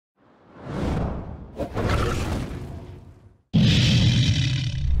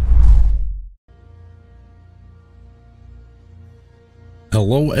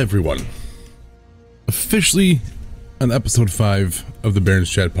Hello everyone, officially on episode 5 of the Baron's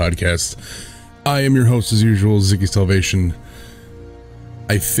Chat podcast. I am your host as usual, Ziggy Salvation.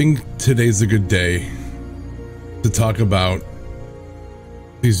 I think today's a good day to talk about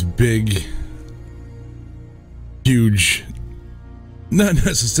these big, huge, not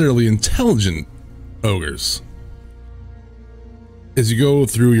necessarily intelligent ogres. As you go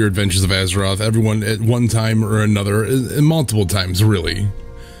through your adventures of Azeroth, everyone at one time or another, and multiple times really,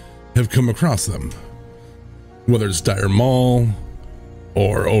 have come across them. Whether it's Dire Maul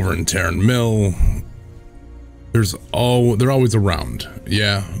or over in Terran Mill, they're always around,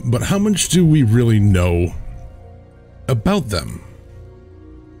 yeah. But how much do we really know about them?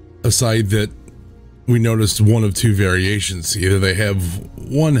 Aside that we noticed one of two variations. Either they have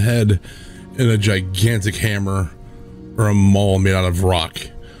one head and a gigantic hammer, or a maul made out of rock,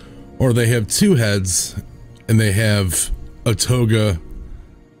 or they have two heads and they have a toga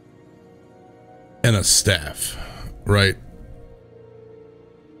and a staff, right?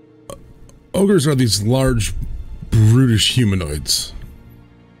 Ogres are these large, brutish humanoids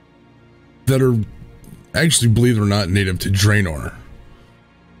that are actually, believe it or not, native to Draenor.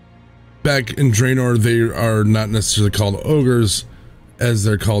 Back in Draenor, they are not necessarily called ogres, as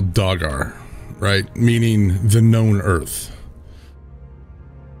they're called Dogre, right? Meaning the known earth.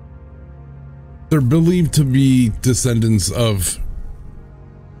 They're believed to be descendants of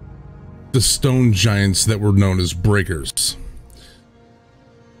the stone giants that were known as breakers.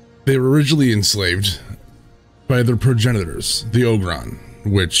 They were originally enslaved by their progenitors, the Ogre,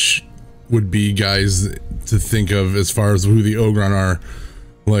 which would be guys to think of as far as who the Ogre are,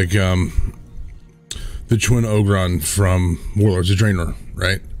 like the twin Ogre from Warlords of Draenor,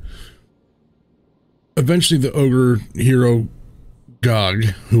 right? Eventually, the Ogre hero Gog,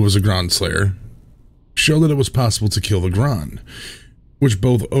 who was a Grand Slayer, showed that it was possible to kill the Grand, which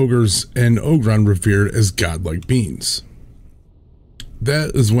both Ogres and Ogre revered as godlike beings.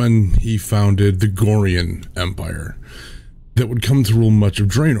 That is when he founded the Gorian Empire, that would come to rule much of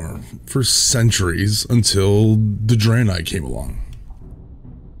Draenor for centuries until the Draenei came along.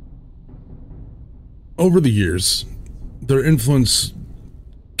 Over the years, their influence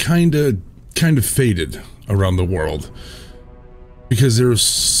kind of faded around the world because they're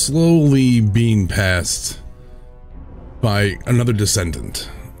slowly being passed by another descendant,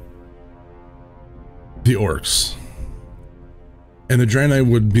 the Orcs. And the Draenei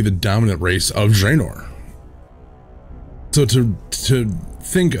would be the dominant race of Draenor. So to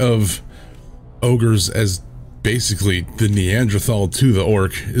think of ogres as basically the Neanderthal to the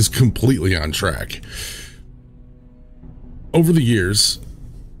orc is completely on track. Over the years,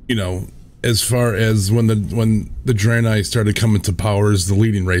 you know, as far as when the Draenei started coming to power as the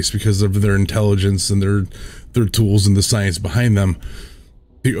leading race because of their intelligence and their tools and the science behind them,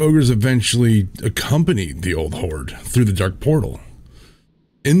 the ogres eventually accompanied the old horde through the dark portal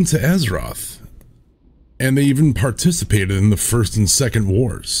into Azeroth, and they even participated in the first and second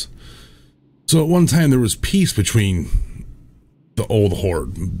wars. So at one time there was peace between the old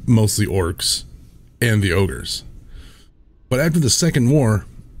horde, mostly orcs, and the ogres. But after the second war,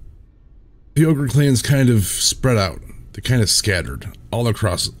 the ogre clans kind of spread out. They kind of scattered all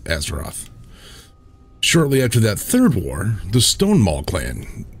across Azeroth. Shortly after that third war, the Stonemaul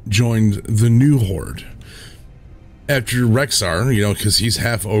clan joined the new horde. After Rexxar, you know, because he's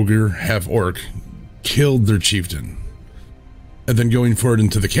half ogre, half orc, killed their chieftain. And then going forward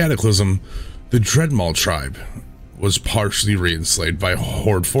into the Cataclysm, the Dreadmaul tribe was partially re-enslaved by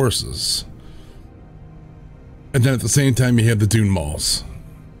horde forces. And then at the same time, you had the Dune Mauls.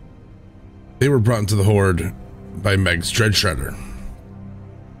 They were brought into the horde by Meg's Dreadshredder.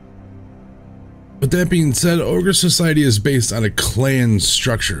 But that being said, ogre society is based on a clan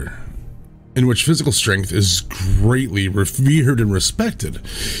structure, in which physical strength is greatly revered and respected.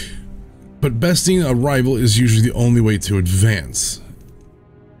 But besting a rival is usually the only way to advance.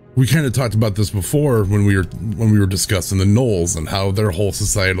 We kind of talked about this before when we were discussing the gnolls and how their whole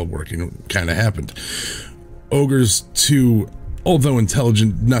societal working kind of happened. Ogres too, although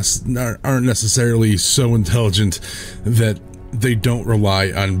intelligent, aren't necessarily so intelligent that they don't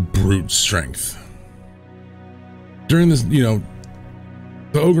rely on brute strength. During this, you know,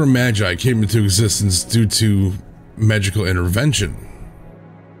 the Ogre Magi came into existence due to magical intervention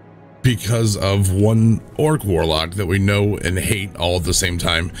because of one orc warlock that we know and hate all at the same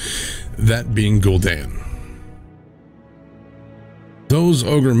time, that being Gul'dan. Those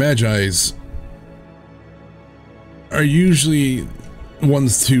Ogre Magi's are usually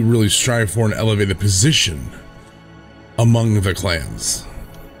ones to really strive for an elevated position among the clans.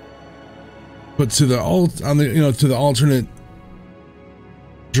 But to the to the alternate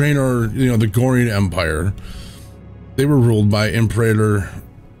Draenor, the Gorian Empire, they were ruled by Imperator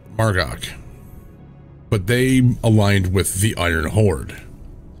Margok, but they aligned with the Iron Horde.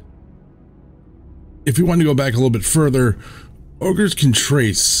 If you want to go back a little bit further, Ogres can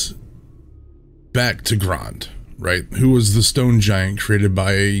trace back to Grond, right? Who was the stone giant created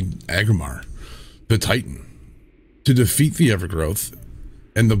by Agrimar, the Titan, to defeat the Evergrowth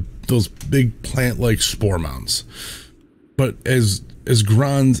and those big plant-like spore mounds. But as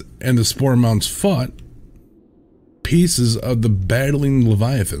Grond and the spore mounds fought, pieces of the battling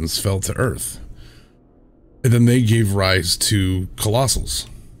Leviathans fell to earth. And then they gave rise to Colossals,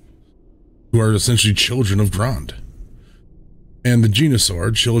 who are essentially children of Grond. And the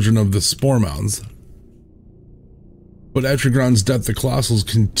Genosaur, children of the spore mounds. But after Grond's death, the Colossals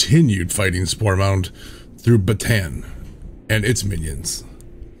continued fighting spore mound through Batan and its minions.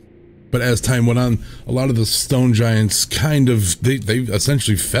 But as time went on, a lot of the stone giants they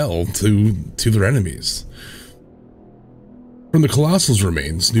essentially fell to their enemies. From the Colossals'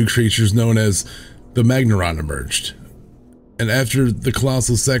 remains, new creatures known as the Magneron emerged. And after the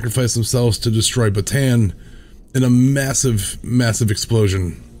Colossals sacrificed themselves to destroy Batan, in a massive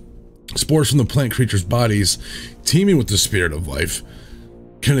explosion, spores from the plant creatures' bodies, teeming with the spirit of life,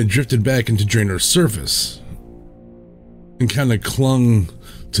 kind of drifted back into Draenor's surface and kind of clung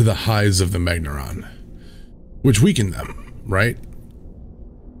to the hides of the Magneron, which weakened them, right?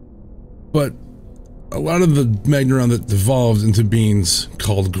 But a lot of the Magneron that devolved into beings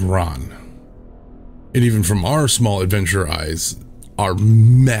called Gron, and even from our small adventure eyes, are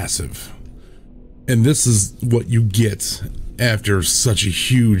massive. And this is what you get after such a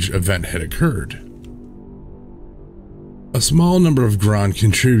huge event had occurred. A small number of Gron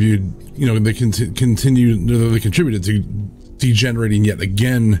contributed, they contributed to degenerating yet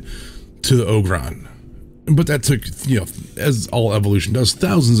again to the Ogron. But that took, as all evolution does,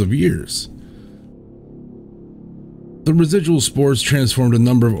 thousands of years. The residual spores transformed a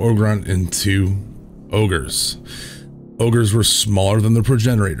number of Ogron into Ogres. Ogres were smaller than the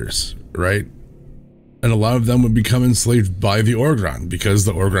progenitors, right? And a lot of them would become enslaved by the Ogron because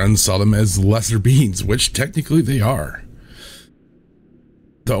the Ogron saw them as lesser beings, which technically they are.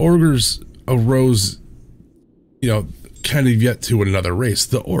 The Ogres arose, kind of yet to another race,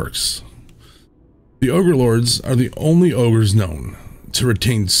 the Orcs. The Ogre Lords are the only Ogres known to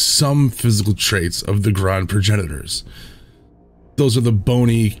retain some physical traits of the Gron progenitors. Those are the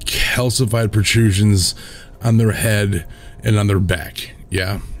bony, calcified protrusions on their head and on their back,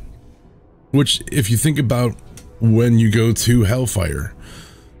 yeah? Which, if you think about when you go to Hellfire,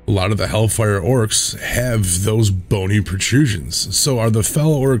 a lot of the Hellfire Orcs have those bony protrusions. So are the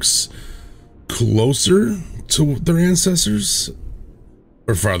Fel Orcs closer to their ancestors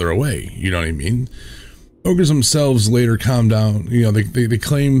or farther away? You know what I mean? Ogres themselves later calm down. They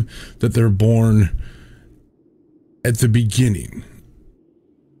claim that they're born at the beginning.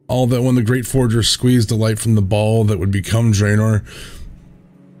 All that when the Great Forger squeezed the light from the ball that would become Draenor,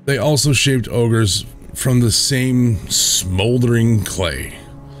 they also shaped Ogres from the same smoldering clay,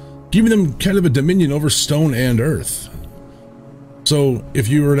 giving them kind of a dominion over stone and earth. So if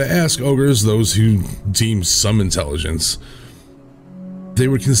you were to ask Ogres, those who deem some intelligence, they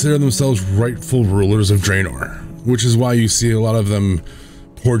would consider themselves rightful rulers of Draenor, which is why you see a lot of them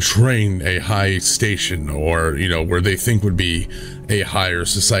portraying a high station or, where they think would be a higher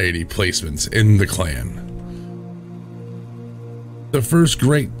society placement in the clan. The first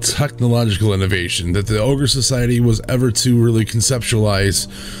great technological innovation that the Ogre Society was ever to really conceptualize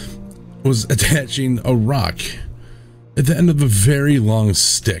was attaching a rock at the end of a very long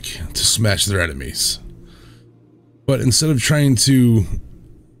stick to smash their enemies. But instead of trying to,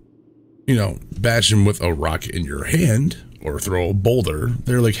 bash them with a rock in your hand or throw a boulder,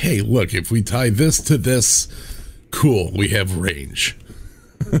 they're like, hey, look, if we tie this to this, cool, we have range.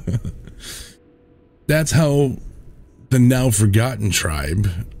 That's how the now forgotten tribe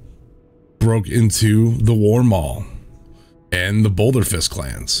broke into the War Maul and the Boulder Fist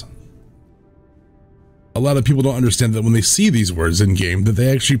clans. A lot of people don't understand that when they see these words in game, that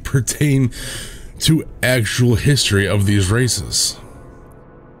they actually pertain to actual history of these races.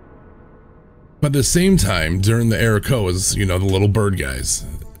 But at the same time, during the Arakoas, the little bird guys,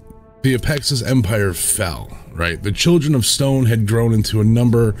 the Apexis Empire fell, right? The Children of Stone had grown into a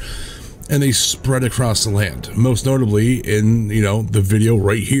number, and they spread across the land. Most notably in, the video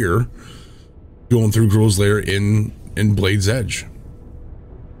right here, going through Gruul's Lair in Blade's Edge.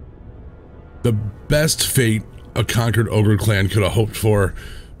 The best fate a conquered ogre clan could have hoped for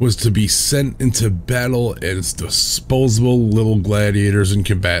was to be sent into battle as disposable little gladiators and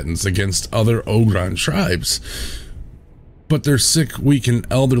combatants against other Ogron tribes. But their sick, weak, and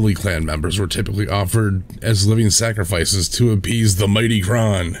elderly clan members were typically offered as living sacrifices to appease the mighty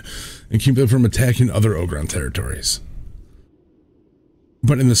Kron and keep them from attacking other Ogron territories.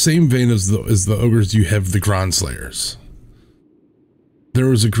 But in the same vein as the ogres, you have the Gron Slayers. There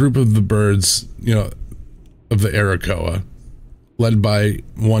was a group of the birds, you know, of the Arakoa, led by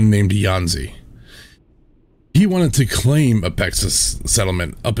one named Yanzi. He wanted to claim a Pexus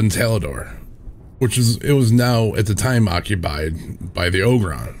settlement up in Talador, which was now at the time occupied by the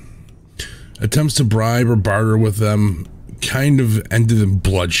Ogron. Attempts to bribe or barter with them kind of ended in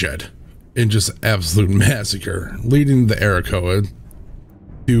bloodshed and just absolute massacre, leading the Arakoa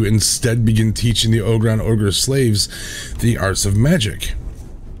to instead begin teaching the Ogron Ogre slaves the arts of magic,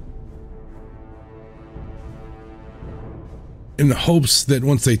 in the hopes that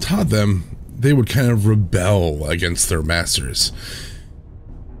once they taught them, they would kind of rebel against their masters.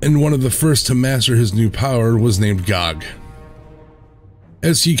 And one of the first to master his new power was named Gog.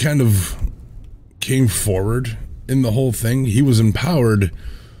 As he kind of came forward in the whole thing, he was empowered,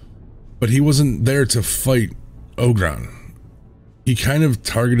 but he wasn't there to fight Ogron. He kind of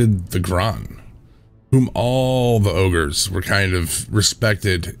targeted the Gron, whom all the ogres were kind of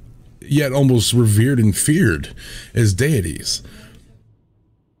respected, yet almost revered and feared as deities.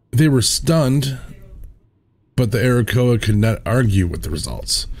 They were stunned, but the Arakoa could not argue with the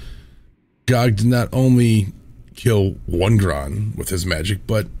results. Gog did not only kill one Gron with his magic,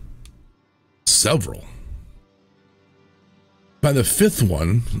 but several. By the fifth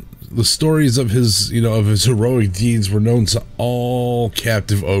one, the stories of his heroic deeds were known to all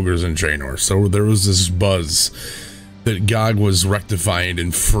captive ogres in Draenor. So there was this buzz that Gog was rectifying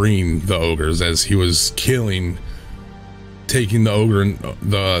and freeing the ogres as he was taking the ogre and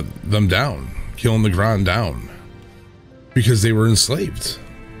them down, killing the Gron down, because they were enslaved,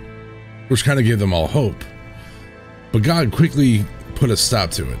 which kind of gave them all hope. But Gog quickly put a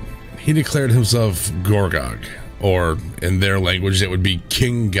stop to it. He declared himself Gorgog, or in their language, it would be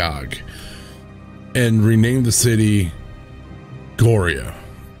King Gog, and renamed the city Goria,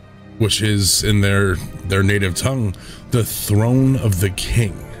 which is, in their native tongue, the throne of the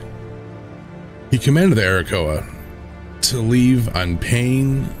king. He commanded the Arakoa to leave on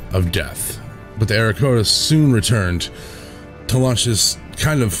pain of death, but the Arakoa soon returned to launch this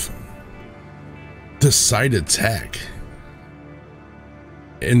kind of decided attack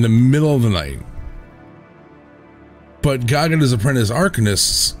in the middle of the night. But Gog and his apprentice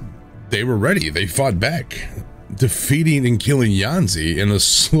Arcanists, they were ready. They fought back, defeating and killing Yanzi in a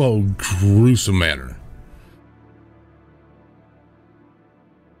slow, gruesome manner.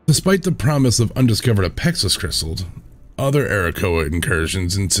 Despite the promise of undiscovered Apexus crystal, other Arakoa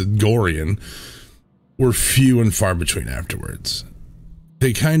incursions into Gorian were few and far between afterwards.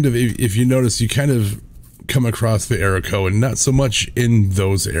 They kind of, if you notice, you kind of come across the Arakoa not so much in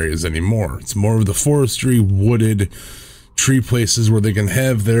those areas anymore. It's more of the forestry, wooded, tree places where they can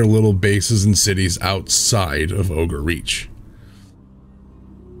have their little bases and cities outside of Ogre reach.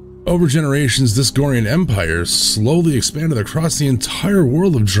 Over generations, this Gorian empire slowly expanded across the entire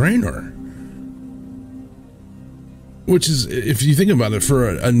world of Draenor, which is, if you think about it, for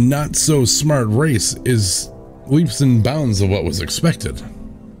a not so smart race, is leaps and bounds of what was expected.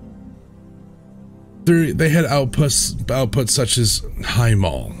 They had outputs such as High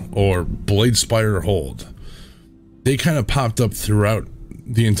Mall or Bladespire Hold. They kind of popped up throughout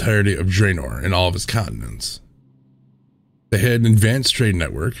the entirety of Draenor and all of its continents. They had an advanced trade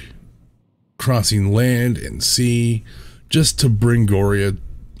network, crossing land and sea, just to bring Goria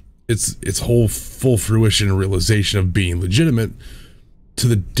its whole full fruition and realization of being legitimate to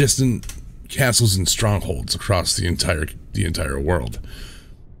the distant castles and strongholds across the entire world.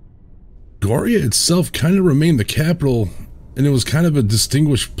 Goria itself kind of remained the capital, and it was kind of a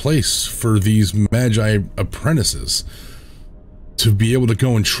distinguished place for these magi apprentices to be able to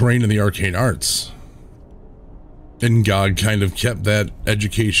go and train in the arcane arts. And Gog kind of kept that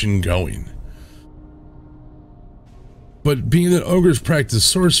education going. But being that ogres practice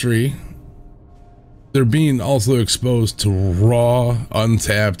sorcery, they're being also exposed to raw,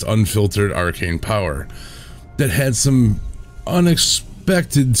 untapped, unfiltered arcane power that had some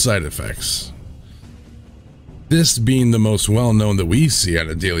unexpected side effects. This being the most well-known that we see on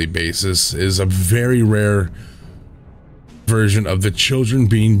a daily basis is a very rare version of the children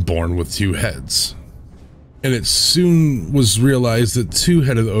being born with two heads. And it soon was realized that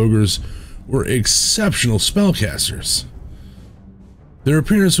two-headed ogres were exceptional spellcasters. Their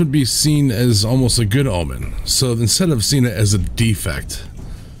appearance would be seen as almost a good omen, so instead of seeing it as a defect,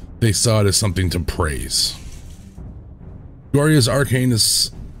 they saw it as something to praise. Goria's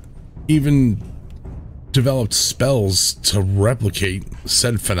arcanists even developed spells to replicate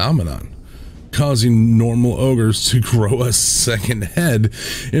said phenomenon, causing normal ogres to grow a second head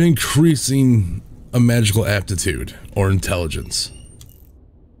and increasing a magical aptitude or intelligence.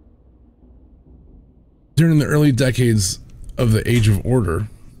 During the early decades of the Age of Order,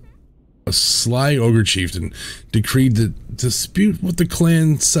 a sly ogre chieftain decreed that dispute with the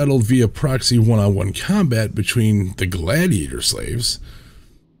clan settled via proxy one-on-one combat between the gladiator slaves,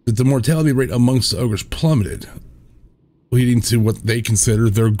 that the mortality rate amongst the ogres plummeted, leading to what they consider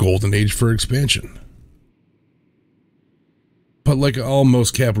their golden age for expansion. But like all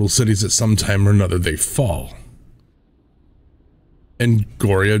most capital cities, at some time or another they fall, and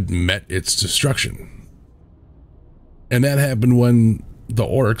Goria met its destruction. And that happened when the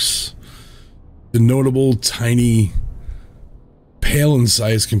orcs, the notable tiny, pale in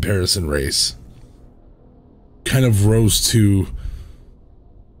size comparison race, kind of rose to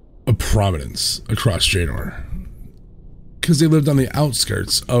a prominence across Draenor, because they lived on the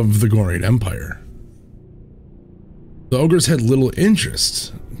outskirts of the Gorian Empire. The ogres had little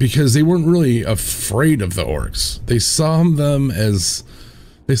interest because they weren't really afraid of the orcs. They saw them as,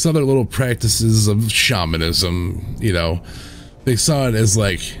 they saw their little practices of shamanism, you know, they saw it as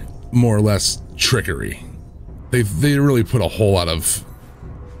like more or less trickery. They really put a whole lot of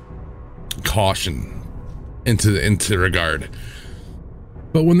caution into regard.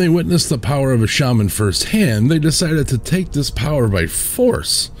 But when they witnessed the power of a shaman firsthand, they decided to take this power by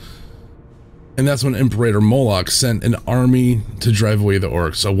force. And that's when Imperator Moloch sent an army to drive away the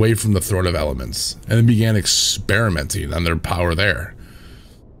orcs away from the Throne of Elements, and they began experimenting on their power there.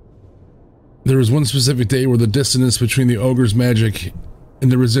 There was one specific day where the dissonance between the ogre's magic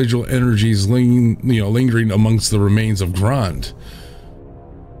and the residual energies lingering amongst the remains of Grond,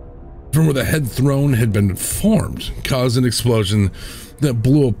 from where the head throne had been formed, caused an explosion that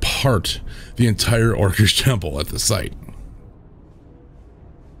blew apart the entire orcish temple at the site.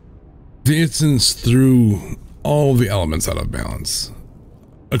 The instance threw all the elements out of balance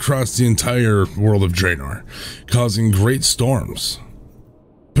across the entire world of Draenor, causing great storms.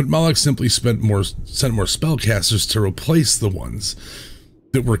 But Moloch simply sent more spellcasters to replace the ones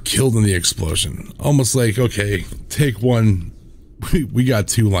that were killed in the explosion. Almost like, okay, take one, we got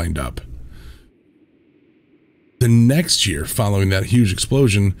two lined up. The next year, following that huge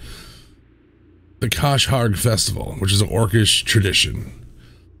explosion, the Koshharg Festival, which is an orcish tradition,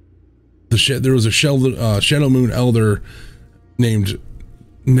 there was a Shadow Moon Elder named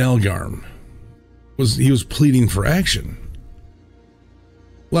Nelgarm. He was pleading for action.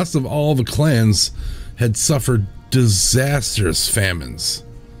 Last of all, the clans had suffered disastrous famines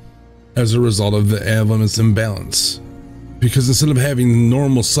as a result of the elements imbalance. Because instead of having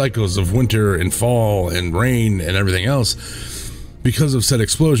normal cycles of winter and fall and rain and everything else, because of said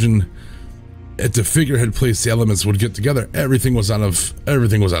explosion, at the figurehead place the elements would get together, everything was out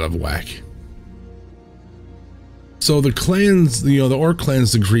of whack. So the clans, the orc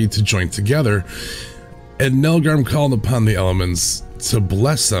clans agreed to join together, and Nelgarm called upon the elements to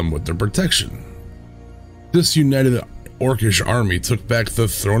bless them with their protection. This united orcish army took back the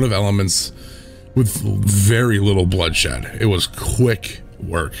Throne of Elements with very little bloodshed. It was quick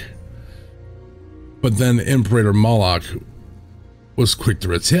work. But then Imperator Moloch was quick to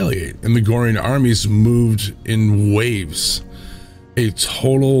retaliate, and the Gorian armies moved in waves. A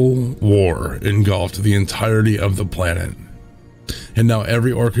total war engulfed the entirety of the planet. And now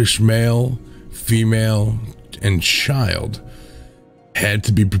every orcish male, female, and child had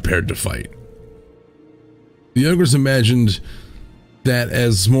to be prepared to fight. The ogres imagined that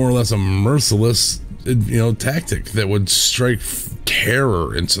as more or less a merciless, tactic that would strike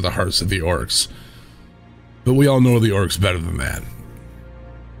terror into the hearts of the orcs. But we all know the orcs better than that.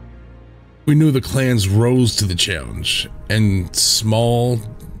 We knew the clans rose to the challenge, and small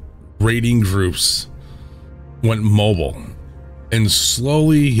raiding groups went mobile, and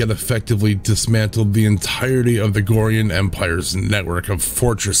slowly yet effectively dismantled the entirety of the Gorian Empire's network of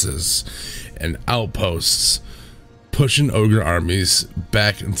fortresses and outposts, pushing ogre armies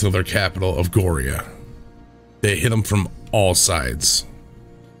back into their capital of Goria. They hit them from all sides.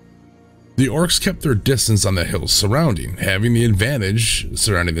 The orcs kept their distance on the hills surrounding, having the advantage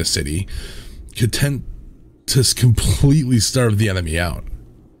surrounding the city, content to completely starve the enemy out.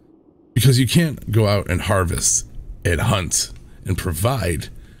 Because you can't go out and harvest and hunt and provide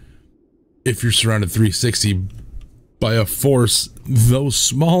if you're surrounded 360 by a force, though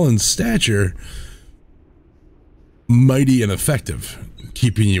small in stature, mighty and effective.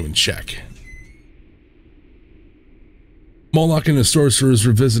 keeping you in check. Moloch and his sorcerers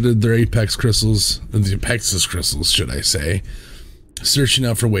revisited their apex crystals, the apexis crystals, should I say, searching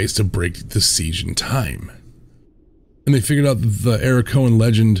out for ways to break the siege in time. And they figured out the Arakoan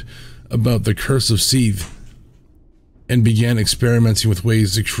legend about the Curse of Seath and began experimenting with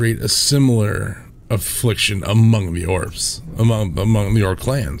ways to create a similar affliction among the Orcs, among the Orc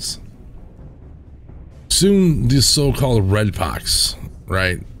clans. Soon, these so-called Red Pox,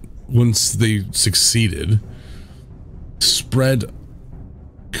 right, once they succeeded, spread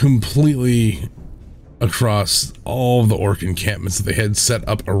completely across all the Orc encampments that they had set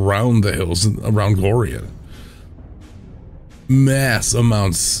up around the hills around Goria. Mass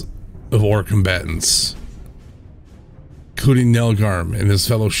amounts of Orc combatants, including Nelgarm and his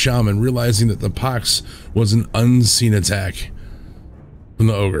fellow shaman, realizing that the Pox was an unseen attack from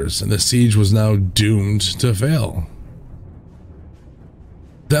the Ogres, and the siege was now doomed to fail.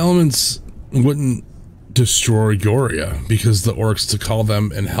 The elements wouldn't destroy Goria because the Orcs to call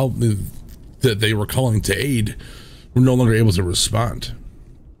them and help that they were calling to aid were no longer able to respond.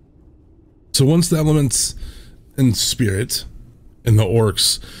 So once the elements and spirit and the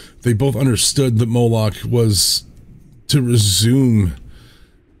Orcs, they both understood that Moloch was to resume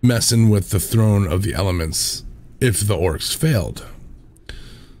messing with the throne of the elements if the Orcs failed.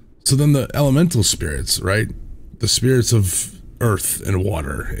 So then the elemental spirits, right? The spirits of earth and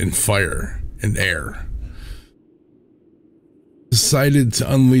water and fire and air decided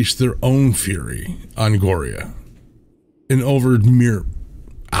to unleash their own fury on Goria. And over mere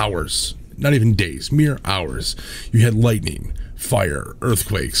hours, not even days, mere hours, you had lightning, fire,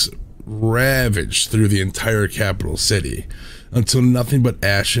 earthquakes ravaged through the entire capital city until nothing but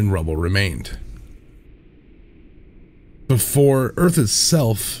ash and rubble remained. Before Earth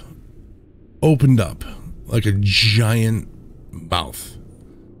itself opened up like a giant mouth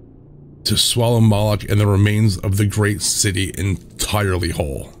to swallow Moloch and the remains of the great city entirely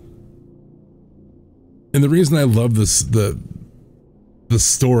whole. And the reason I love this, the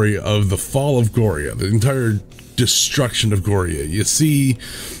story of the fall of Goria, the entire destruction of Goria, you see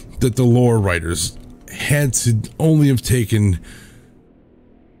that the lore writers had to only have taken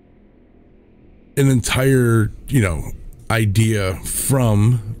an entire, idea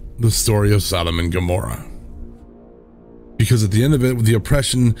from the story of Sodom and Gomorrah. Because at the end of it, with the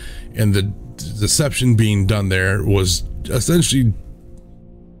oppression and the deception being done there was essentially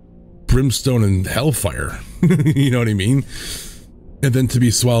brimstone and hellfire. You know what I mean? And then to be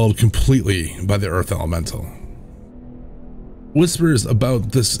swallowed completely by the earth elemental. Whispers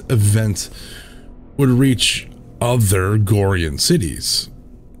about this event would reach other Gorian cities,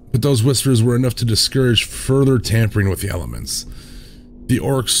 but those whispers were enough to discourage further tampering with the elements. The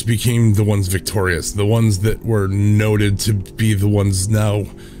Orcs became the ones victorious, the ones that were noted to be the ones now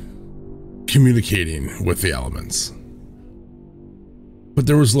communicating with the elements. But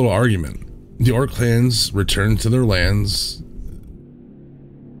there was little argument. The Orc clans returned to their lands.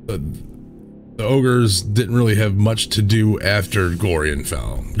 The Ogres didn't really have much to do after Goria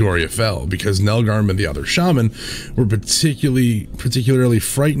fell, because Nelgarm and the other shaman were particularly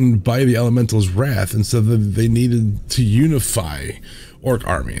frightened by the elemental's wrath, and so they needed to unify Orc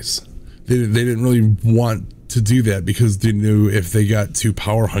armies. They didn't really want to do that because they knew if they got too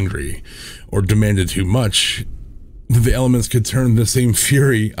power hungry or demanded too much, the elements could turn the same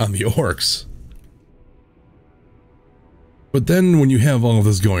fury on the Orcs. But then when you have all of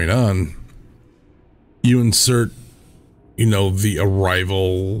this going on, you insert, the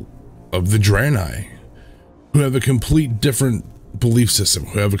arrival of the Draenor, who have a complete different belief system,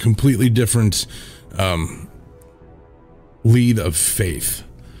 who have a completely different lead of faith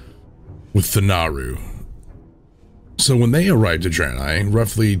with the Naru. So when they arrived at Draenor,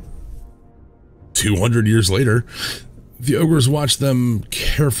 roughly 200 years later, the Ogres watched them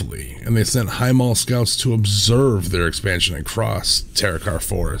carefully, and they sent Highmaul scouts to observe their expansion across Terakar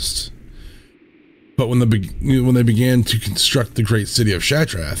Forest. But when they began to construct the great city of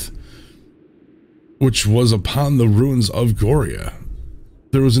Shatrath, which was upon the ruins of Goria,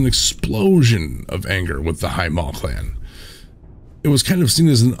 there was an explosion of anger with the Highmaul clan. It was kind of seen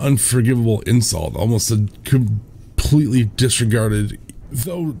as an unforgivable insult, almost a completely disregarded,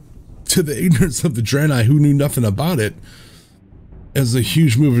 though to the ignorance of the Draenor who knew nothing about it, as a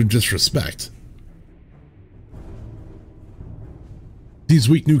huge move of disrespect. These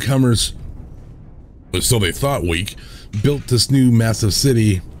weak newcomers, so they thought weak, built this new massive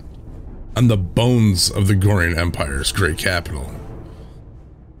city on the bones of the Gorian Empire's great capital.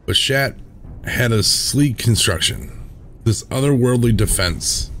 But Shat had a sleek construction, this otherworldly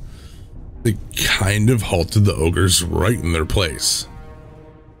defense that kind of halted the Ogres right in their place.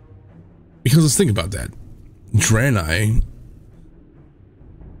 Because let's think about that. Draenei,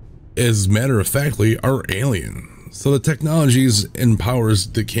 as matter of factly, are alien. So the technologies and powers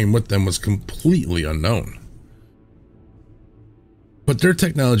that came with them was completely unknown. But their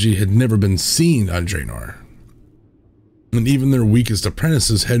technology had never been seen on Draenor. And even their weakest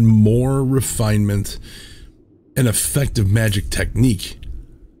apprentices had more refinement and effective magic technique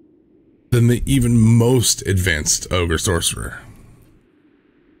than the even most advanced ogre sorcerer.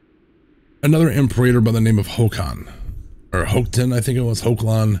 Another imperator by the name of Hokan, or Hokton, I think it was,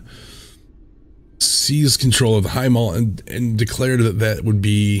 Hoklon, seized control of the Highmall and declared that that would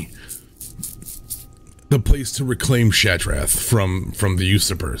be the place to reclaim Shatrath from the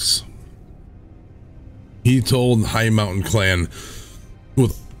usurpers. He told High Mountain Clan,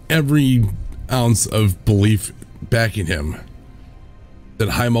 with every ounce of belief backing him, that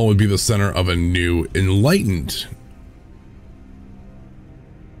Highmall would be the center of a new, enlightened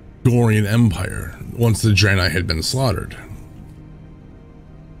Gorian empire once the Draenei had been slaughtered.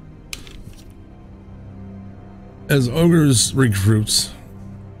 As ogres regrouped,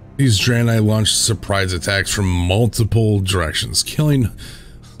 these Draenei launched surprise attacks from multiple directions, killing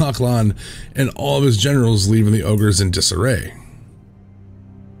Hoklon and all of his generals, leaving the ogres in disarray.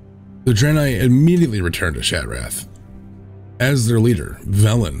 The Draenei immediately returned to Shatrath. As their leader,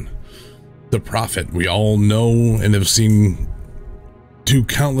 Velen, the prophet we all know and have seen do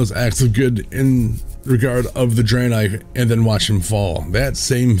countless acts of good in regard of the Draenei and then watch him fall. That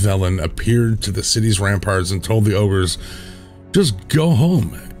same Velen appeared to the city's ramparts and told the ogres, just go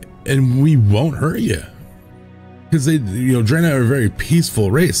home and we won't hurt you. Because they, Draenei are a very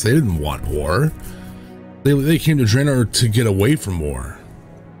peaceful race. They didn't want war. They came to Draenor to get away from war.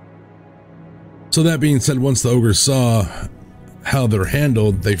 So that being said, once the ogres saw how they're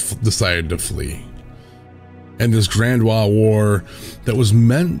handled, they decided to flee. And this Grandois war that was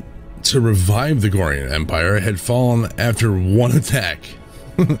meant to revive the Gorian Empire had fallen after one attack.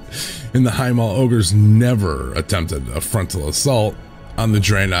 And the Highmall ogres never attempted a frontal assault on the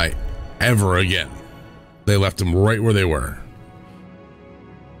Draenei ever again. They left them right where they were.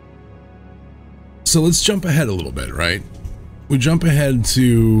 So let's jump ahead a little bit, right? We jump ahead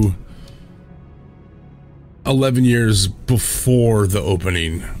to 11 years before the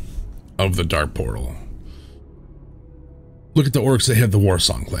opening of the Dark Portal. Look at the orcs. They have the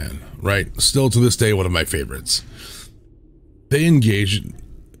Warsong clan, right? Still to this day, one of my favorites. They engaged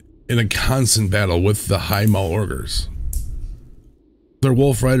in a constant battle with the Highmall ogres. Their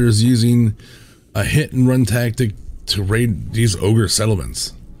wolf riders using a hit and run tactic to raid these ogre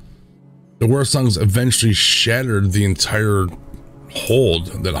settlements. The Warsongs eventually shattered the entire hold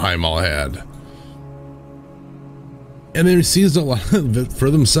that Highmall had. And they seized a lot of it for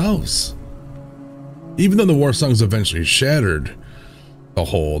themselves. Even though the Warsongs eventually shattered the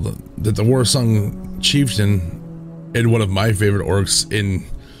hold, that the Warsong chieftain and one of my favorite orcs in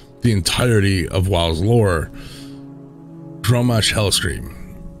the entirety of WoW's lore, Dromash Hellscream,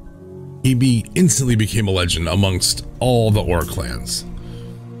 he instantly became a legend amongst all the orc clans.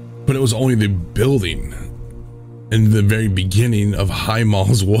 But it was only the building and the very beginning of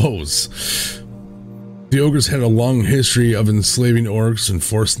Highmall's woes. The ogres had a long history of enslaving orcs and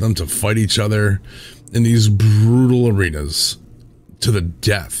forcing them to fight each other in these brutal arenas to the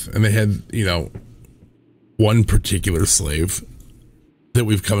death. And they had, one particular slave that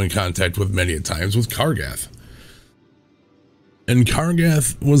we've come in contact with many a times, with Kargath. And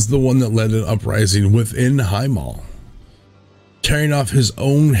Kargath was the one that led an uprising within Highmall, tearing off his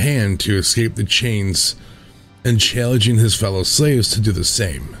own hand to escape the chains and challenging his fellow slaves to do the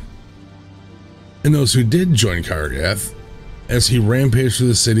same. And those who did join Kargath, as he rampaged through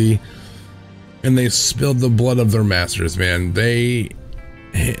the city and they spilled the blood of their masters, man, they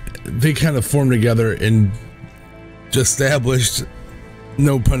kind of formed together and established,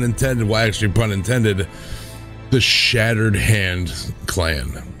 no pun intended, well actually pun intended, the Shattered Hand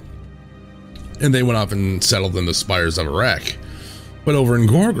clan. And they went off and settled in the spires of Iraq. But over in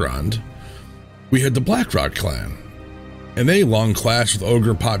Gorgrond, we had the Blackrock clan, and they long clashed with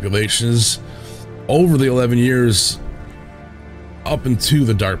ogre populations over the 11 years up into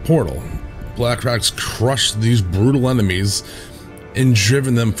the Dark Portal. Blackrocks crushed these brutal enemies and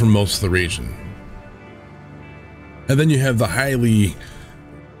driven them from most of the region. And then you have the highly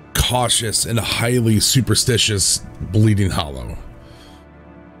cautious and highly superstitious Bleeding Hollow,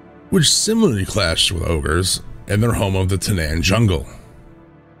 which similarly clashed with ogres and their home of the Tanan jungle.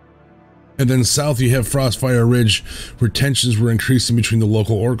 And then south you have Frostfire Ridge, where tensions were increasing between the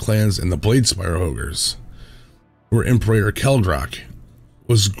local orc clans and the Bladespire ogres, where Emperor Keldrock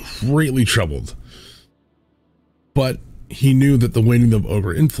was greatly troubled. But he knew that the waning of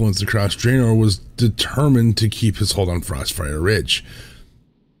Ogre influence across Draenor was determined to keep his hold on Frostfire Ridge.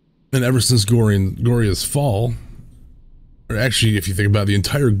 And ever since Goria's fall, or actually, if you think about the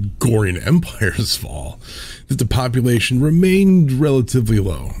entire Gorian Empire's fall, that the population remained relatively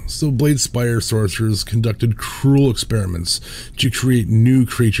low. So Bladespire sorcerers conducted cruel experiments to create new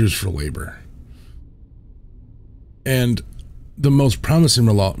creatures for labor. And the most promising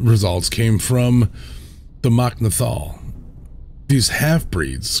results came from the Machnathal. These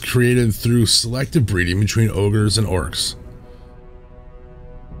half-breeds created through selective breeding between ogres and orcs.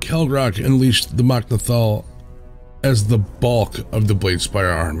 Kelgrok unleashed the Machnathal as the bulk of the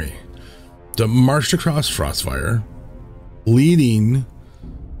Bladespire army that marched across Frostfire, leading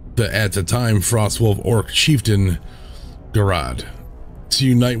the, at the time, Frostwolf orc chieftain Garad to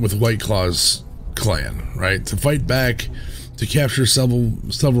unite with Whiteclaw's clan, right? To fight back, to capture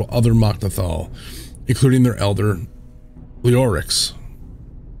several other Machnathal, including their elder, Leorix.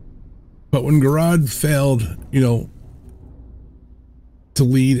 But when Garad failed, to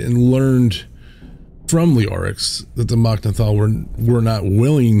lead and learned from Leorix that the Machnathal were not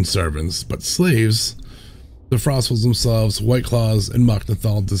willing servants, but slaves, the Frostwolves themselves, Whiteclaws, and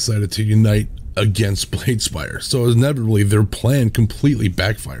Machnathal decided to unite against Bladespire. So inevitably, their plan completely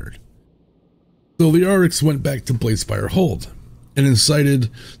backfired. So Leorix went back to Bladespire Hold and incited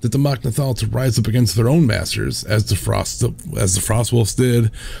that the Machnathal to rise up against their own masters, as the Frostwolves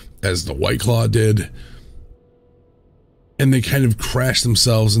did, as the Whiteclaw did, and they kind of crashed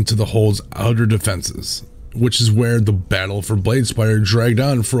themselves into the Hold's outer defenses, which is where the battle for Bladespire dragged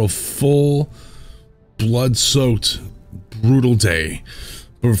on for a full, blood-soaked, brutal day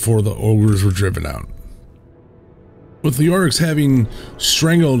before the Ogres were driven out. With Leorix having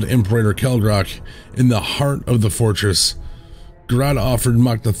strangled Imperator Kelgrok in the heart of the fortress, Garad offered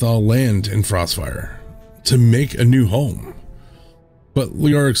Machnathal land in Frostfire to make a new home. But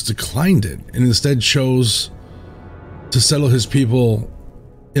Leorix declined it and instead chose to settle his people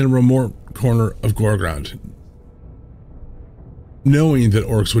in a remote corner of Gorgrond, knowing that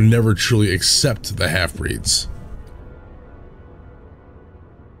orcs would never truly accept the half-breeds.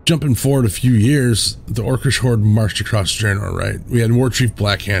 Jumping forward a few years, the Orcish horde marched across Draenor, right? We had Warchief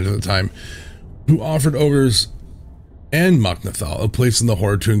Blackhand at the time, who offered ogres and Machnathal a place in the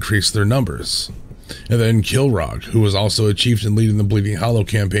horde to increase their numbers. And then Kilrog, who was also a chieftain leading the Bleeding Hollow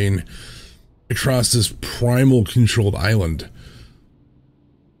campaign across this primal controlled island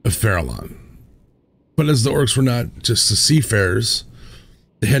of Farallon. But as the orcs were not just the seafarers,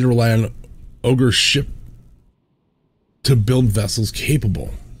 they had to rely on Ogre's ship to build vessels capable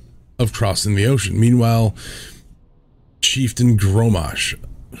of crossing the ocean. Meanwhile, Chieftain Gromash,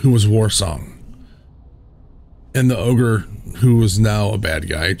 who was Warsong, and the Ogre, who was now a bad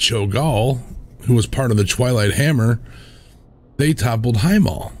guy, Cho'Gall, who was part of the Twilight Hammer, they toppled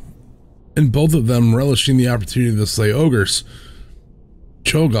Heimal. And both of them relishing the opportunity to slay ogres,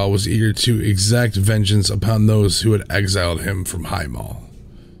 Cho'Gall was eager to exact vengeance upon those who had exiled him from Heimal.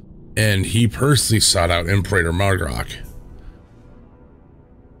 And he personally sought out Imperator Margrok,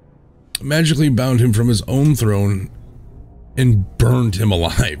 magically bound him from his own throne, and burned him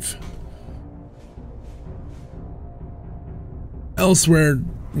alive. Elsewhere,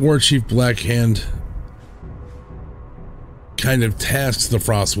 Warchief Blackhand kind of tasks the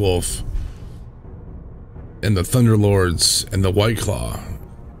Frostwolf and the Thunderlords and the Whiteclaw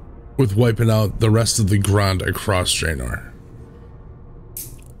with wiping out the rest of the Grond across Draenor.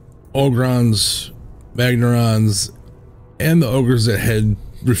 Ogrons, Magnarons, and the ogres that had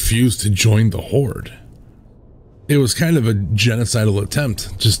refused to join the Horde. It was kind of a genocidal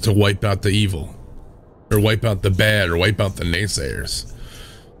attempt just to wipe out the evil, or wipe out the bad, or wipe out the naysayers.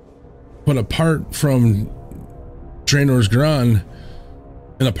 But apart from Draenor's Grond,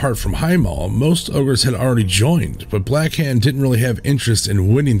 and apart from Heimal, most ogres had already joined, but Blackhand didn't really have interest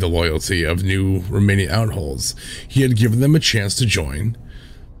in winning the loyalty of new remaining outholds. He had given them a chance to join,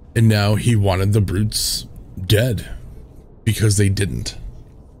 and now he wanted the brutes dead, because they didn't.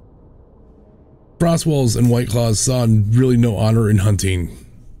 Frostwolves and Whiteclaws saw really no honor in hunting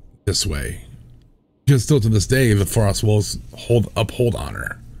this way, because still to this day, the Frostwolves uphold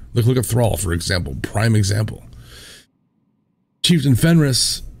honor. Look at Thrall, for example, prime example. Chieftain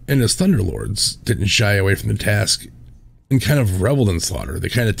Fenris and his Thunderlords didn't shy away from the task and kind of reveled in slaughter. They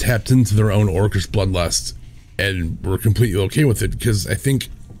kind of tapped into their own orcish bloodlust and were completely okay with it, because I think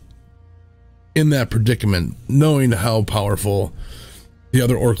in that predicament, knowing how powerful the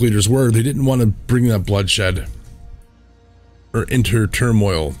other orc leaders were, they didn't want to bring that bloodshed or enter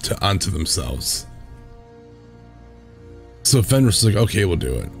turmoil onto themselves. So Fenris was like, okay, we'll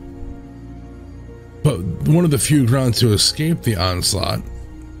do it. But one of the few ground to escape the onslaught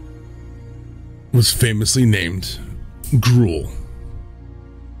was famously named Gruul,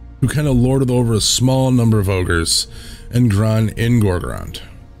 who kind of lorded over a small number of ogres and Gron in Gorgrond.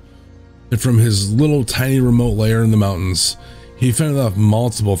 And from his little tiny remote lair in the mountains, he fended off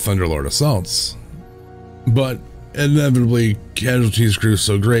multiple Thunderlord assaults. But inevitably, casualties grew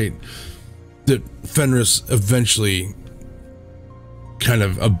so great that Fenris eventually kind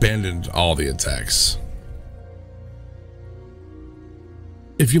of abandoned all the attacks.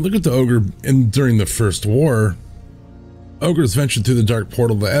 If you look at the Ogre during the First War, Ogres ventured through the Dark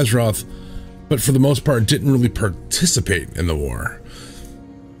Portal to Azeroth, but for the most part didn't really participate in the war.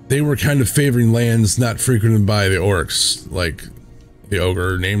 They were kind of favoring lands not frequented by the orcs, like the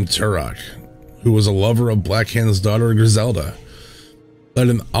Ogre named Turok, who was a lover of Blackhand's daughter Griselda, led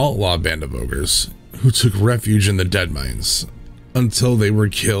an outlaw band of ogres who took refuge in the Deadmines until they were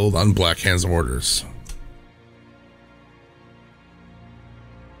killed on Blackhand's orders.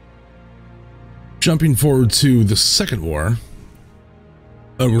 Jumping forward to the Second War,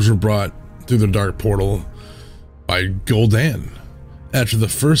 ogres were brought through the Dark Portal by Gul'dan after the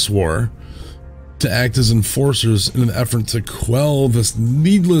First War to act as enforcers in an effort to quell this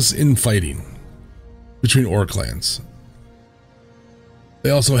needless infighting between orc clans.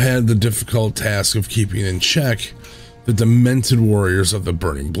 They also had the difficult task of keeping in check the demented warriors of the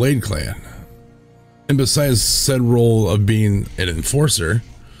Burning Blade clan. And besides said role of being an enforcer,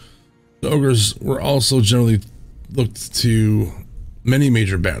 the ogres were also generally looked to many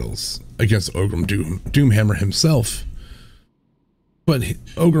major battles against Ogrim Doomhammer himself. But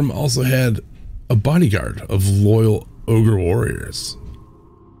Ogrim also had a bodyguard of loyal ogre warriors.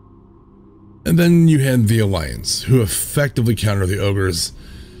 And then you had the Alliance, who effectively countered the ogres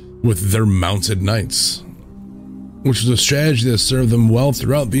with their mounted knights, which was a strategy that served them well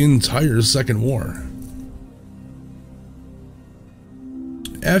throughout the entire Second War.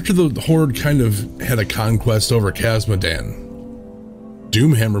 After the Horde kind of had a conquest over Khazmodan,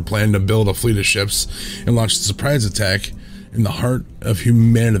 Doomhammer planned to build a fleet of ships and launch a surprise attack in the heart of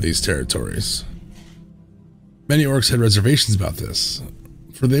humanity's territories. Many orcs had reservations about this,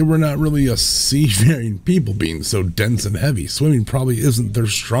 for they were not really a seafaring people, being so dense and heavy. Swimming probably isn't their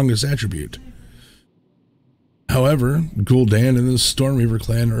strongest attribute. However, Gul'dan and his Stormweaver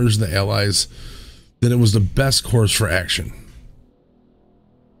clan urged the allies that it was the best course for action.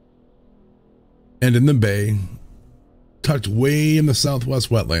 And in the bay, tucked way in the southwest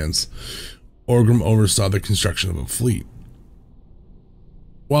wetlands, Ogrim oversaw the construction of a fleet.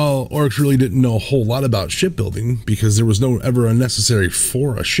 While orcs really didn't know a whole lot about shipbuilding, because there was no ever unnecessary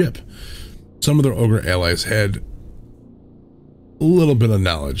for a ship, some of their ogre allies had a little bit of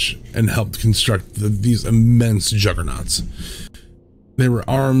knowledge and helped construct these immense juggernauts. They were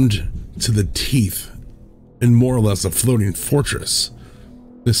armed to the teeth and more or less a floating fortress.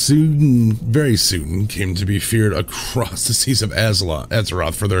 Very soon came to be feared across the seas of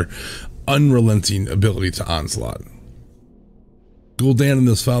Azeroth for their unrelenting ability to onslaught. Gul'dan and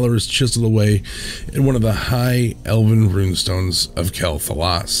his followers chiseled away in one of the high elven runestones of Kel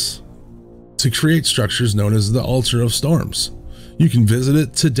Thalas to create structures known as the Altar of Storms. You can visit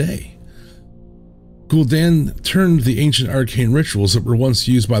it today. Gul'dan turned the ancient arcane rituals that were once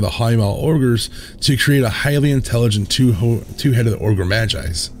used by the Highmaul ogres to create a highly intelligent two-headed ogre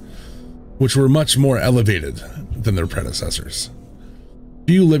magis, which were much more elevated than their predecessors.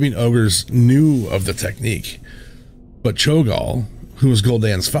 Few living ogres knew of the technique, but Cho'Gall, who was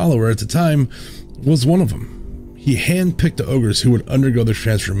Gul'dan's follower at the time, was one of them. He handpicked the ogres who would undergo the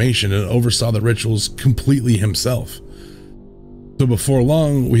transformation and oversaw the rituals completely himself. So before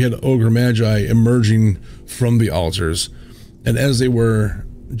long, we had ogre magi emerging from the altars, and as they were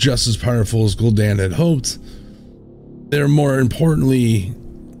just as powerful as Gul'dan had hoped, they're more importantly,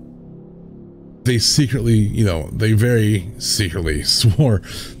 they very secretly swore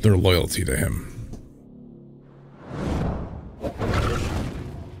their loyalty to him.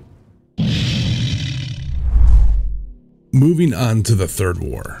 Moving on to the Third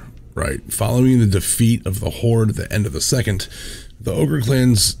War, right? Following the defeat of the Horde at the end of the Second, the Ogre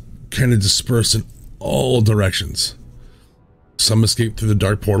clans kind of dispersed in all directions. Some escaped through the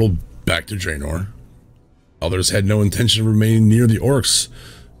Dark Portal back to Draenor. Others had no intention of remaining near the orcs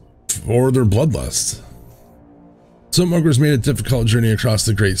for their bloodlust. Some ogres made a difficult journey across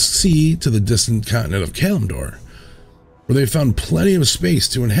the Great Sea to the distant continent of Kalimdor, where they found plenty of space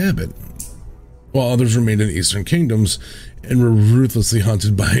to inhabit, while others remained in eastern kingdoms and were ruthlessly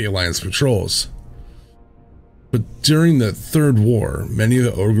hunted by Alliance patrols. But during the Third War, many of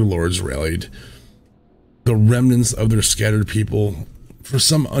the Ogre lords rallied the remnants of their scattered people for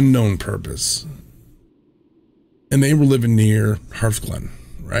some unknown purpose. And they were living near Hearthglen,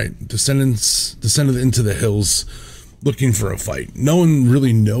 right? Descended into the hills looking for a fight. No one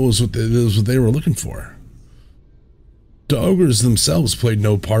really knows what they were looking for. The Ogres themselves played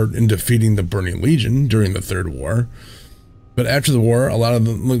no part in defeating the Burning Legion during the Third War. But after the war, a lot of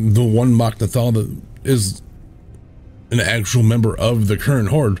the one Mok'Nathal that is an actual member of the current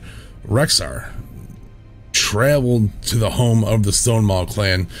Horde, Rexxar, traveled to the home of the Stonemaul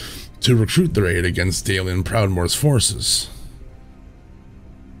clan to recruit the raid against Dalian Proudmoore's forces.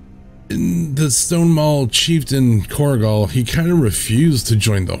 In the Stonemaul chieftain Korgal, he kind of refused to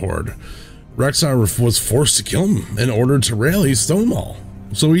join the Horde. Rexxar was forced to kill him in order to rally Stonemaul,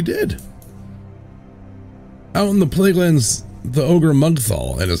 so he did. Out in the Plaguelands, the Ogre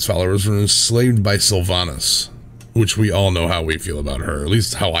Mugthal and his followers were enslaved by Sylvanas, which we all know how we feel about her, at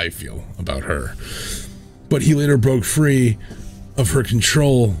least how I feel about her. But he later broke free of her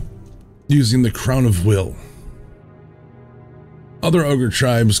control using the Crown of Will. Other Ogre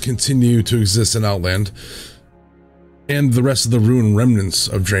tribes continue to exist in Outland and the rest of the ruined remnants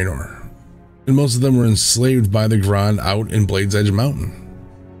of Draenor, and most of them were enslaved by the Grand out in Blade's Edge Mountain.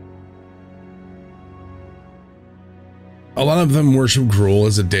 A lot of them worship Gruul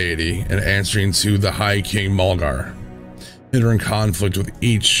as a deity and answering to the High King Mulgar, and are in conflict with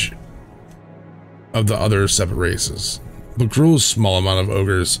each of the other separate races. But Gruul's small amount of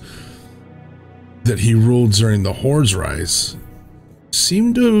ogres that he ruled during the Horde's rise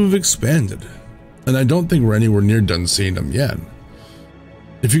seem to have expanded, and I don't think we're anywhere near done seeing them yet.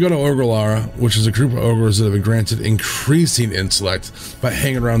 If you go to Ogrelara, which is a group of ogres that have been granted increasing intellect by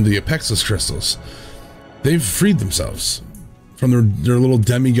hanging around the Apexis crystals, they've freed themselves from their little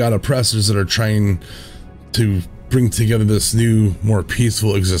demigod oppressors that are trying to bring together this new, more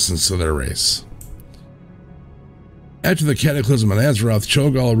peaceful existence to their race. After the cataclysm on Azeroth,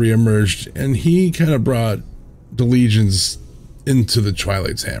 Cho'Gall reemerged, and he kind of brought the legions into the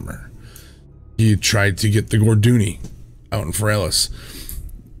Twilight's Hammer. He tried to get the Gorduni out in Feralis,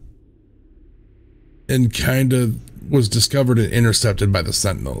 and kind of was discovered and intercepted by the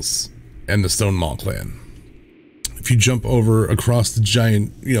Sentinels and the Stonemaul clan. If you jump over across the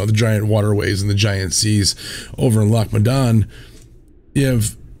giant, the giant waterways and the giant seas over in Loch Madan, you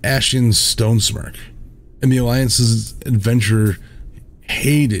have Ashian's Stonesmirk, and the Alliance's adventurer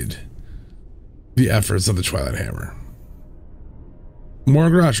hated the efforts of the Twilight Hammer.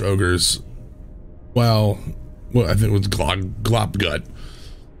 Morgoth ogres, well, I think it was Glopgut,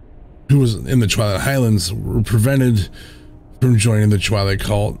 who was in the Twilight Highlands, were prevented from joining the Twilight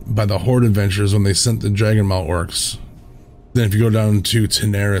Cult by the Horde adventurers when they sent the Dragonmaw orcs. Then if you go down to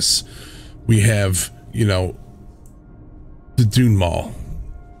Tenaris, we have, the Dune Maul.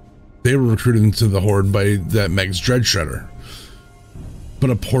 They were recruited into the Horde by that Meg's Dreadshredder. But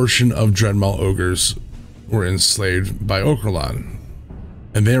a portion of Dreadmaw ogres were enslaved by Okerlon,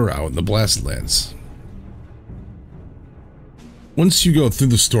 and they were out in the Blasted Lands. Once you go through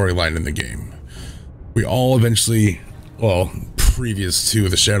the storyline in the game, we all eventually, well, previous to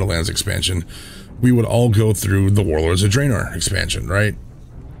the Shadowlands expansion, we would all go through the Warlords of Draenor expansion, right?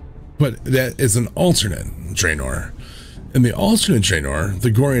 But that is an alternate Draenor. In the alternate Draenor,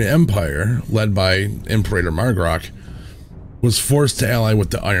 the Gorian Empire, led by Imperator Margrok, was forced to ally with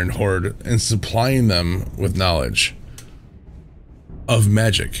the Iron Horde and supplying them with knowledge of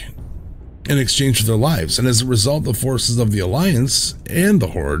magic in exchange for their lives. And as a result, the forces of the Alliance and the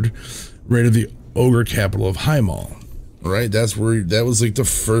Horde raided the Ogre capital of Highmaul. Right, that was like the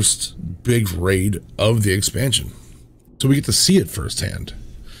first big raid of the expansion, so we get to see it firsthand.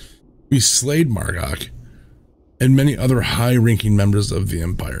 We slayed Margok and many other high-ranking members of the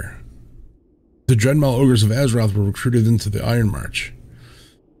Empire. The Dreadmaw Ogres of Azeroth were recruited into the Iron March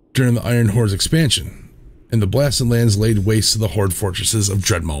during the Iron Horde's expansion, and the Blasted Lands laid waste to the Horde fortresses of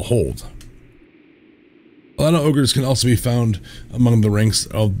Dreadmaw Hold. A lot of ogres can also be found among the ranks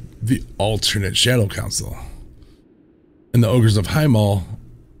of the alternate Shadow Council. And the Ogres of Highmaul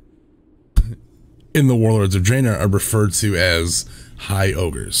in the Warlords of Draenor are referred to as High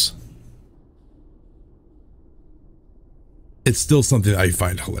Ogres. It's still something I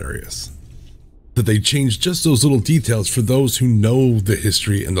find hilarious, that they changed just those little details for those who know the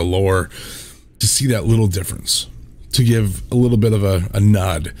history and the lore to see that little difference, to give a little bit of a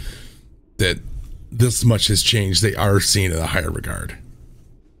nod that this much has changed. They are seen in a higher regard.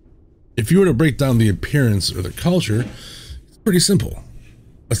 If you were to break down the appearance or the culture, pretty simple.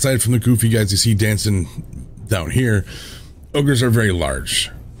 Aside from the goofy guys you see dancing down here, ogres are very large.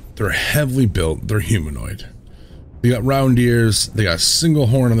 They're heavily built. They're humanoid. They got round ears. They got a single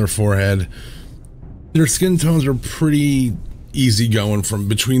horn on their forehead. Their skin tones are pretty easy going from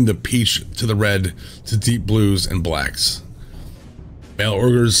between the peach to the red to deep blues and blacks. Male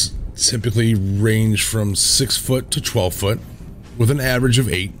ogres typically range from 6 foot to 12 foot, with an average of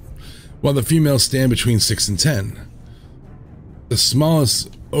 8, while the females stand between 6 and 10. The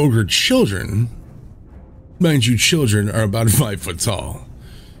smallest ogre children, mind you, children are about 5 foot tall.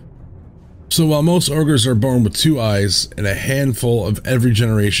 So while most ogres are born with 2 eyes, and a handful of every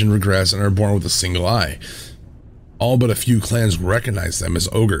generation regress and are born with a single eye, all but a few clans recognize them as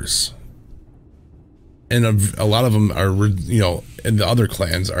ogres. And a lot of them are, you know, and the other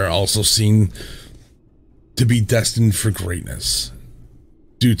clans are also seen to be destined for greatness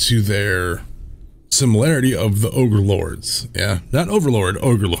due to their similarity of the ogre lords. Yeah, not overlord,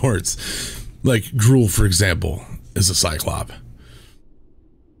 ogre lords. Like Gruul, for example, is a cyclop.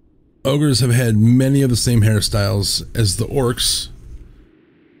 Ogres have had many of the same hairstyles as the orcs,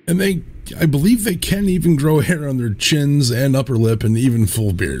 and I believe they can even grow hair on their chins and upper lip and even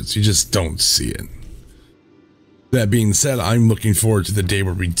full beards. You just don't see it. That being said, I'm looking forward to the day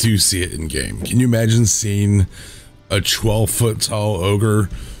where we do see it in game. Can you imagine seeing a 12-foot tall ogre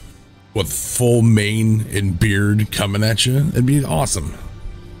with full mane and beard coming at you? It'd be awesome.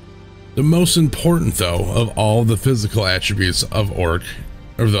 The most important, though, of all the physical attributes of orc,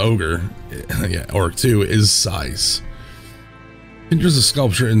 or the ogre, yeah, orc too, is size. And there's a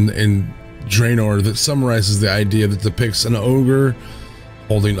sculpture in Draenor that summarizes the idea that depicts an ogre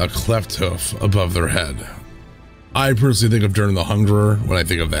holding a cleft hoof above their head. I personally think of Draenor the Hungerer when I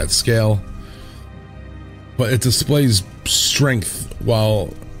think of that scale, but it displays strength,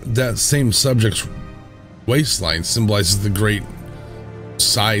 while that same subject's waistline symbolizes the great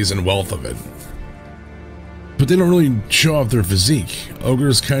size and wealth of it. But they don't really show off their physique.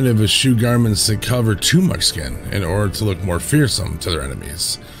 Ogres kind of eschew garments that cover too much skin in order to look more fearsome to their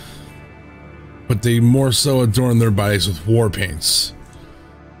enemies. But they more so adorn their bodies with war paints.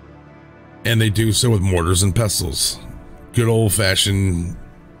 And they do so with mortars and pestles. Good old-fashioned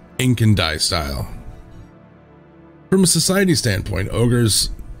ink and dye style. From a society standpoint,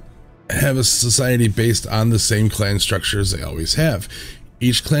 ogres have a society based on the same clan structures they always have,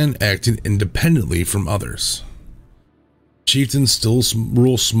 each clan acting independently from others. Chieftains still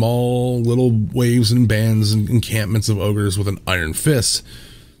rule small little waves and bands and encampments of ogres with an iron fist,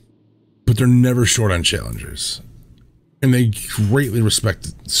 but they're never short on challengers, and they greatly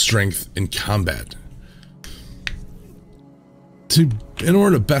respect strength in combat. In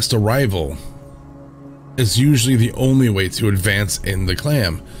order to best a rival is usually the only way to advance in the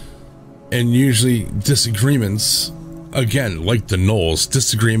clan, and usually disagreements, again, like the gnolls,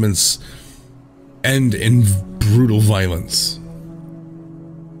 disagreements end in brutal violence.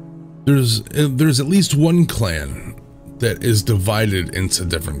 There's at least one clan that is divided into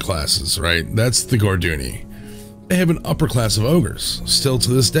different classes, right? That's the Gorduni. They have an upper class of ogres, still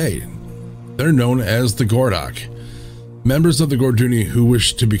to this day. They're known as the Gordok. Members of the Gorduni who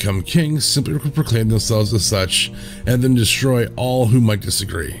wish to become kings simply proclaim themselves as such, and then destroy all who might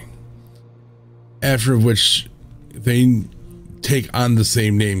disagree. After which, they take on the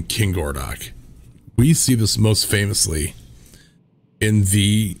same name, King Gordok. We see this most famously in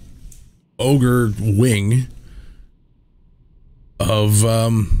the ogre wing of,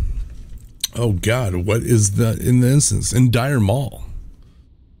 oh god, what is that in the instance? In Dire Maul.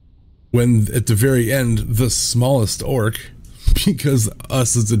 When at the very end, the smallest orc, because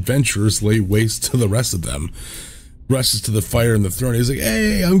us as adventurers lay waste to the rest of them, rushes to the fire and the throne. He's like,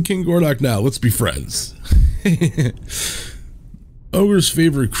 hey, I'm King Gordok now, let's be friends. Ogres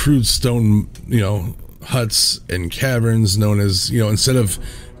favor crude stone, huts and caverns known as, instead of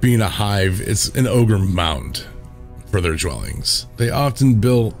being a hive, it's an ogre mound for their dwellings. They often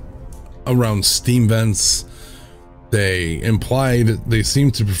build around steam vents. They imply that they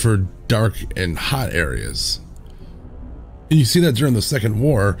seem to prefer dark and hot areas. And you see that during the Second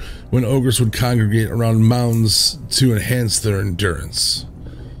War, when ogres would congregate around mounds to enhance their endurance.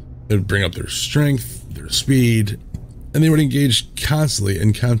 They would bring up their strength, their speed, and they would engage constantly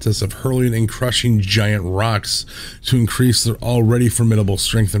in contests of hurling and crushing giant rocks to increase their already formidable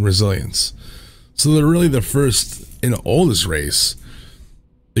strength and resilience. So they're really the first and oldest race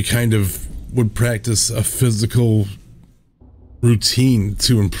that kind of would practice a physical routine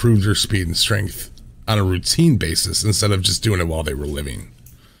to improve their speed and strength on a routine basis instead of just doing it while they were living.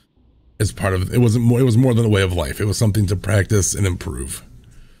 As part of it, it was more than a way of life. It was something to practice and improve.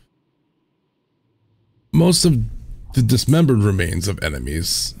 Most of the dismembered remains of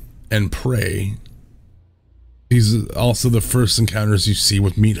enemies and prey, these are also the first encounters you see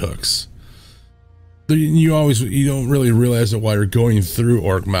with meat hooks. You don't really realize it while you're going through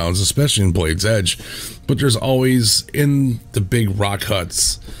orc mounds, especially in Blade's Edge, but there's always, in the big rock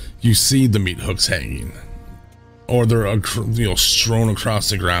huts, you see the meat hooks hanging, or they're strewn across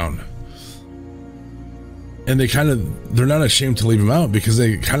the ground, and they're not ashamed to leave them out because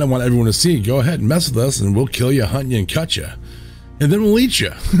they kind of want everyone to see, go ahead and mess with us and we'll kill you, hunt you, and cut you, and then we'll eat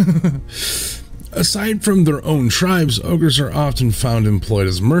you. Aside from their own tribes, ogres are often found employed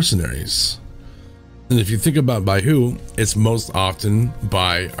as mercenaries. And if you think about by who, it's most often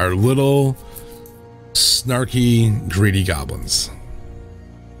by our little snarky, greedy goblins.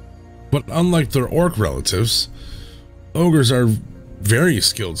 But unlike their orc relatives, ogres are very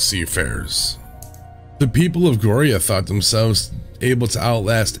skilled seafarers. The people of Goria thought themselves able to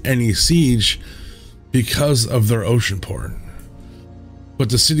outlast any siege because of their ocean port. But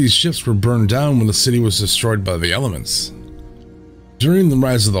the city's ships were burned down when the city was destroyed by the elements. During the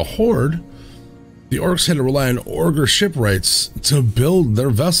rise of the Horde, the orcs had to rely on Ogre shipwrights to build their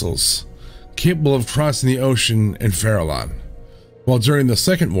vessels, capable of crossing the ocean in Farallon. While during the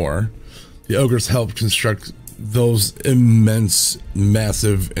Second War, the Ogres helped construct those immense,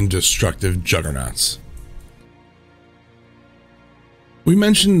 massive, and destructive juggernauts. We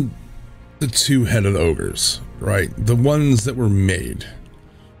mentioned the two-headed ogres, right? The ones that were made.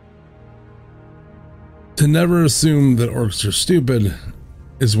 To never assume that orcs are stupid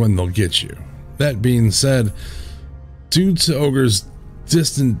is when they'll get you. That being said, due to ogres'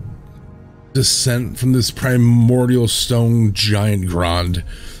 distant descent from this primordial stone giant Grond,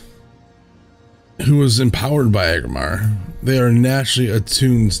 who was empowered by Agrimar, they are naturally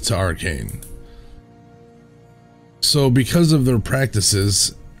attuned to arcane. So because of their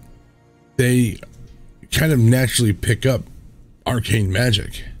practices, they kind of naturally pick up arcane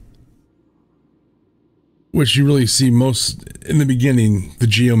magic, which you really see most in the beginning. The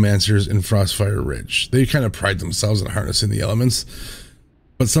Geomancers in Frostfire Ridge, they kind of pride themselves in harnessing the elements,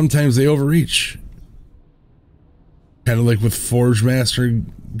 but sometimes they overreach, kind of like with Forge Master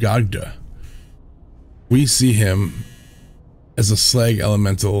Gagda. We see him as a slag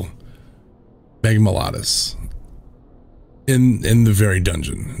elemental Magmalatus in the very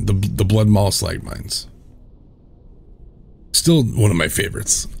dungeon, the Blood Maul slag mines. Still one of my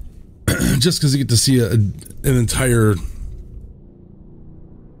favorites. Just because you get to see an entire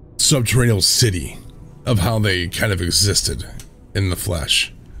subterranean city of how they kind of existed in the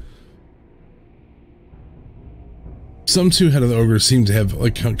flesh. Some two-headed ogres seem to have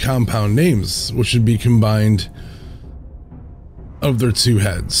like compound names, which should be combined of their two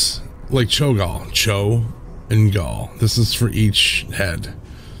heads, like Cho'Gall, Cho and Gall. This is for each head,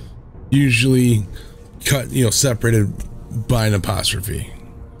 usually cut, separated by an apostrophe.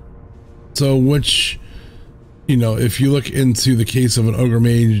 So which, if you look into the case of an ogre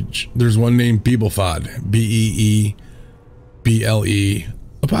mage, there's one named Beeblefod, B-E-E-B-L-E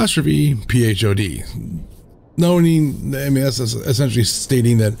apostrophe P-H-O-D. That's essentially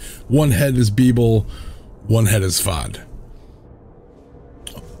stating that one head is Beeble, one head is Fod.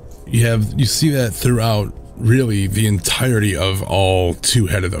 You see that throughout really the entirety of all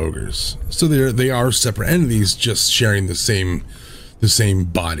two-headed ogres. So they are separate entities, just sharing the same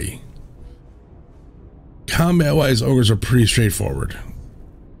body. Combat-wise, ogres are pretty straightforward.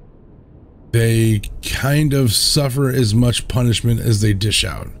 They kind of suffer as much punishment as they dish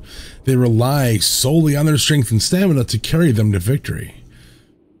out. They rely solely on their strength and stamina to carry them to victory.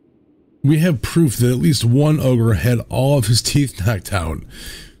 We have proof that at least one ogre had all of his teeth knocked out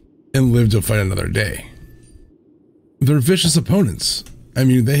and lived to fight another day. They're vicious opponents. I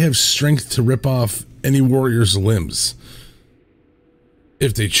mean, they have strength to rip off any warrior's limbs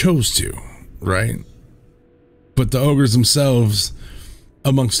if they chose to, right? But the ogres themselves,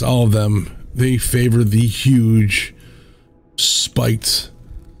 amongst all of them, they favor the huge, spiked,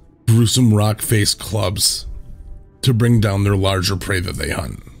 gruesome rock-faced clubs to bring down their larger prey that they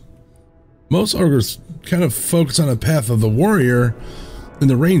hunt. Most ogres kind of focus on a path of the warrior and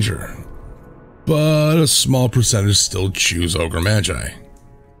the ranger, but a small percentage still choose ogre magi.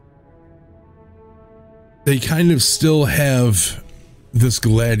 They kind of still have this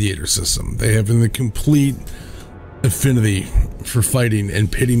gladiator system. They have the complete affinity for fighting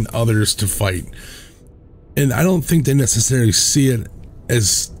and pitting others to fight. And I don't think they necessarily see it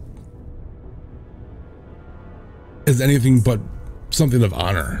as anything but something of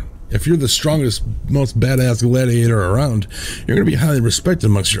honor. If you're the strongest, most badass gladiator around, you're going to be highly respected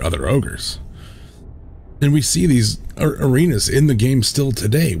amongst your other ogres. And we see these arenas in the game still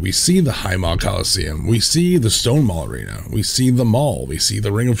today. We see the High Maul Coliseum. We see the Stone Maul Arena. We see the Maul. We see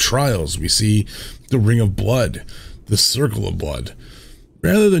the Ring of Trials. We see the Ring of Blood, the Circle of Blood.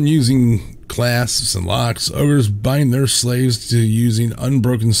 Rather than using clasps and locks, ogres bind their slaves to using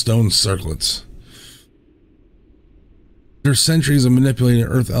unbroken stone circlets. Their centuries of manipulating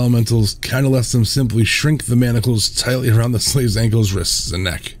earth elementals kind of lets them simply shrink the manacles tightly around the slave's ankles, wrists, and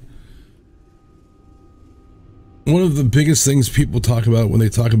neck. One of the biggest things people talk about when they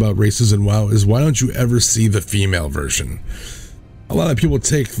talk about races in WoW is, why don't you ever see the female version? A lot of people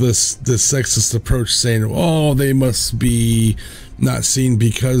take this sexist approach, saying, oh, they must be not seen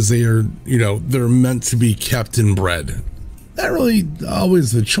because they are, you know, they're meant to be kept and bred. Not really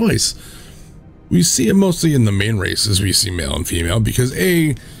always the choice. We see it mostly in the main races. We see male and female because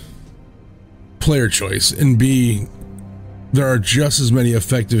A, player choice, and B, there are just as many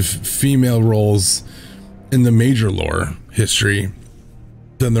effective female roles in the major lore history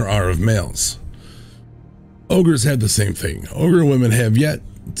than there are of males. Ogres have the same thing. Ogre women have yet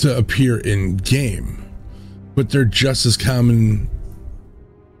to appear in game, but they're just as common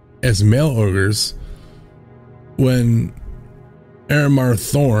as male ogres. When Aramar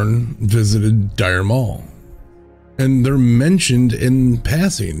Thorn visited Dire Maul, and they're mentioned in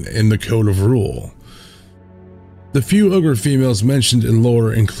passing in the Code of Rule. The few ogre females mentioned in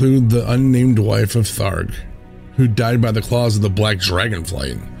lore include the unnamed wife of Tharg, who died by the claws of the black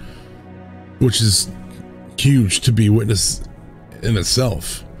dragonflight, which is huge to be witnessed in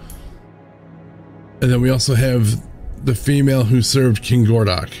itself. And then we also have the female who served King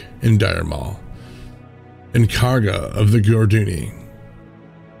Gordok in Dire Maul, and Karga of the Gorduni.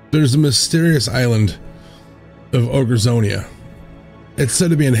 There's a mysterious island of Ogrezonia. It's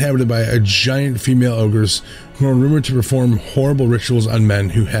said to be inhabited by a giant female ogres who are rumored to perform horrible rituals on men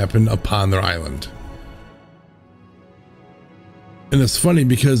who happen upon their island. And it's funny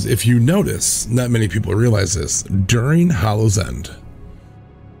because if you notice, not many people realize this, during Hollow's End,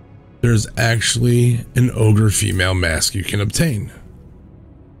 there's actually an ogre female mask you can obtain.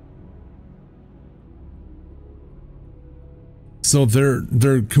 So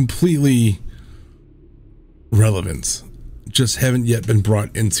they're completely relevant, just haven't yet been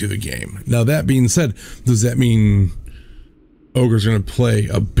brought into the game. Now that being said, does that mean ogres are going to play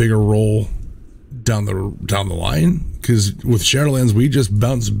a bigger role down the line? Because with Shadowlands, we just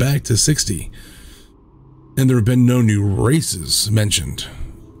bounced back to 60, and there have been no new races mentioned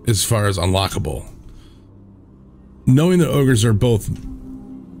as far as unlockable. Knowing that ogres are both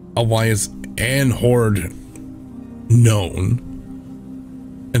Alliance and Horde known,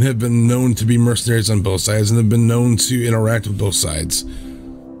 and have been known to be mercenaries on both sides, and have been known to interact with both sides,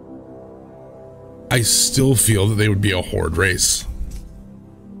 I still feel that they would be a Horde race.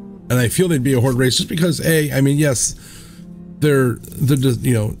 And I feel they'd be a Horde race just because, A, I mean, yes, they're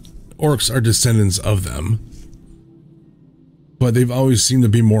you know, orcs are descendants of them, but they've always seemed to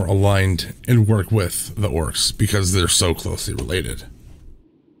be more aligned and work with the orcs because they're so closely related.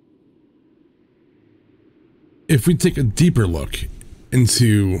 If we take a deeper look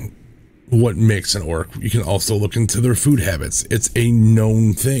into what makes an orc, you can also look into their food habits. It's a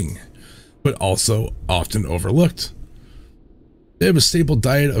known thing, but also often overlooked. They have a staple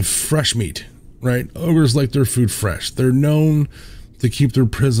diet of fresh meat, right? Ogres like their food fresh. They're known to keep their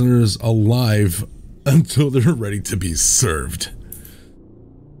prisoners alive until they're ready to be served.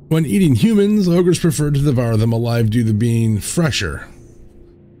 When eating humans, ogres prefer to devour them alive due to being fresher.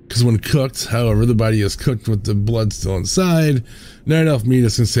 Because when cooked, however, the body is cooked with the blood still inside, not enough meat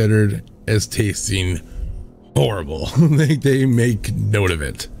is considered as tasting horrible. They make note of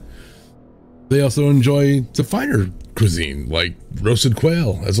it. They also enjoy the finer cuisine, like roasted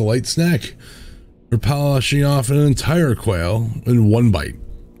quail as a light snack, or polishing off an entire quail in one bite.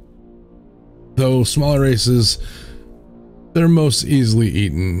 Though smaller races, they're most easily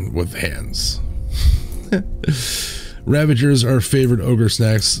eaten with hands. Ravagers are favorite ogre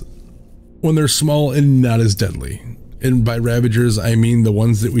snacks when they're small and not as deadly. And by Ravagers, I mean the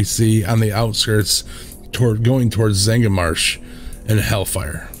ones that we see on the outskirts going towards Zangamarsh and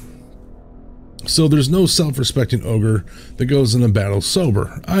Hellfire. So there's no self-respecting ogre that goes in a battle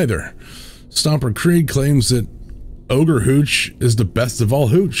sober either. Stomper Krieg claims that Ogre Hooch is the best of all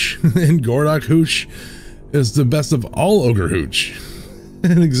hooch, and Gordok Hooch is the best of all ogre hooch.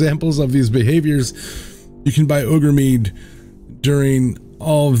 And examples of these behaviors, you can buy ogre mead during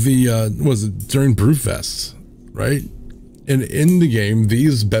all of the during Brewfest, right? And in the game,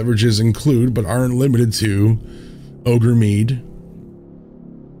 these beverages include, but aren't limited to, ogre mead,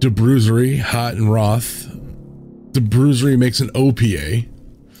 the Bruisery Hot and Roth. The Bruisery makes an OPA.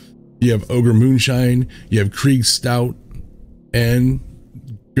 You have Ogre Moonshine, you have Krieg Stout, and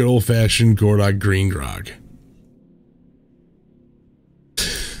good old-fashioned Gordok Green Grog.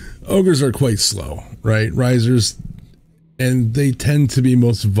 Ogres are quite slow, right? Risers and they tend to be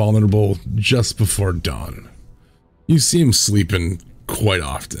most vulnerable just before dawn. You see them sleeping quite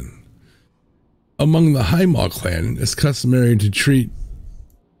often. Among the Highmaul clan, it's customary to treat,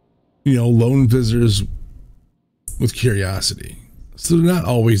 lone visitors with curiosity. So they're not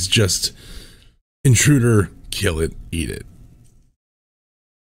always just intruder, kill it, eat it.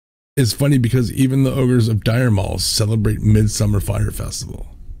 It's funny because even the Ogres of Dire Maul celebrate Midsummer Fire Festival.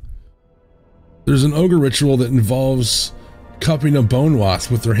 There's an ogre ritual that involves cupping a bone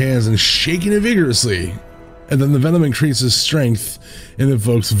wasp with their hands and shaking it vigorously, and then the venom increases strength and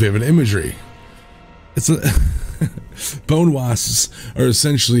evokes vivid imagery. Bone wasps are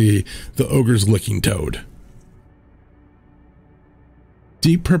essentially the ogre's licking toad.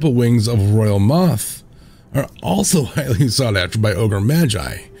 Deep purple wings of royal moth are also highly sought after by ogre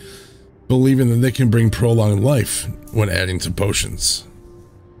magi, believing that they can bring prolonged life when adding to potions.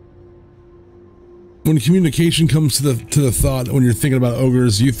 When communication comes to the thought, when you're thinking about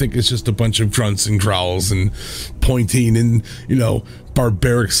ogres, you think it's just a bunch of grunts and growls and pointing and,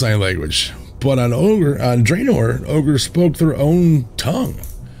 barbaric sign language. But on Draenor, ogres spoke their own tongue.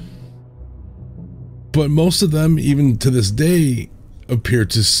 But most of them, even to this day, appear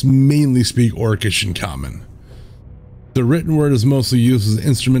to mainly speak Orcish in common. The written word is mostly used as an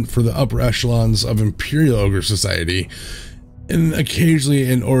instrument for the upper echelons of Imperial Ogre Society, and occasionally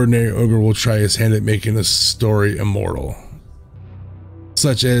an ordinary ogre will try his hand at making a story immortal,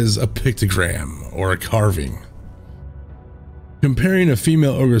 such as a pictogram or a carving. Comparing a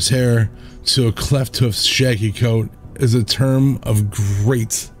female ogre's hair to a cleft-hoof's shaggy coat is a term of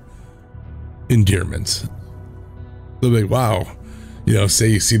great endearment. They'll be like, wow, say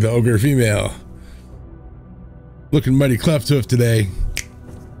you see the ogre female looking mighty cleft-hoof today,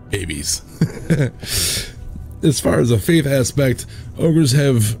 babies. As far as a faith aspect, ogres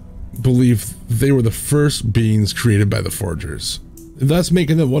have believed they were the first beings created by the Forgers, thus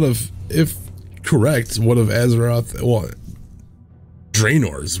making them one of, if correct, one of Azeroth,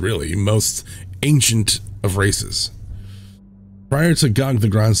 Draenor's really most ancient of races. Prior to Gog the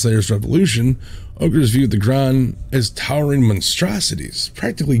Gronslayer's revolution, ogres viewed the Gron as towering monstrosities,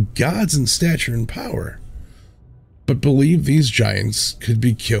 practically gods in stature and power, but believed these giants could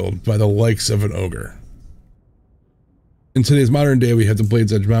be killed by the likes of an ogre. In today's modern day, we have the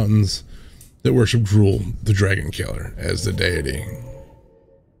Blades Edge Mountains that worship Gruul, the dragon killer, as the deity.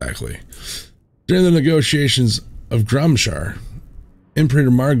 Exactly. During the negotiations of Gramshar,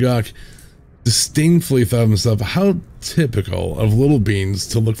 Imperator Margok disdainfully thought of himself how typical of little beings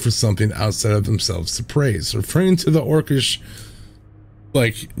to look for something outside of themselves to praise, referring to the Orcish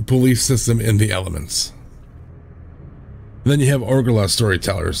belief system in the elements. Then you have Orgrimmar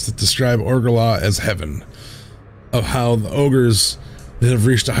storytellers that describe Orgrimmar as heaven, of how the ogres that have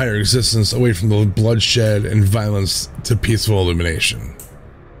reached a higher existence away from the bloodshed and violence to peaceful illumination.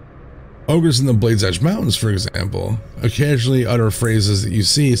 Ogres in the Blades Edge Mountains, for example, occasionally utter phrases that you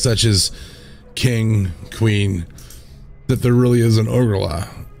see, such as king, queen, that there really is an Ogrimmar,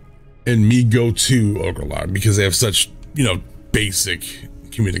 and me go to Ogrimmar, because they have such, basic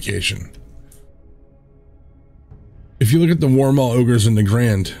communication. If you look at the Warmaul ogres in the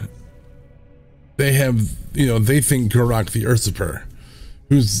Grand, they have, they think Gorak the Usurper,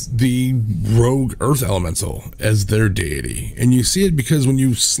 who's the rogue earth elemental, as their deity. And you see it because when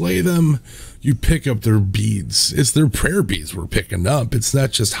you slay them, you pick up their beads. It's their prayer beads we're picking up. It's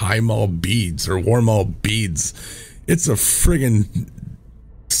not just Highmaul beads or Warmaul beads. It's a friggin'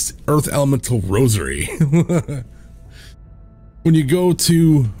 earth elemental rosary. When you go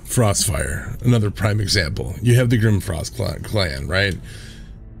to Frostfire, another prime example, you have the Grimfrost clan, right?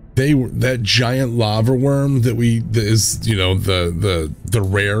 That giant lava worm that is the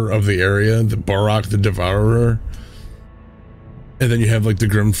rare of the area, the Borak the Devourer, and then you have the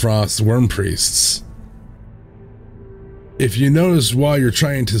Grimfrost worm priests. If you notice, while you're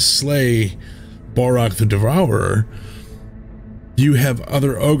trying to slay Borak the Devourer, you have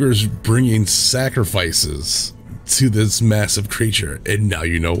other ogres bringing sacrifices to this massive creature, and now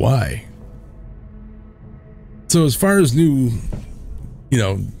you know why. So as far as new,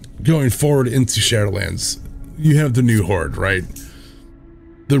 going forward into Shadowlands, you have the new Horde, right?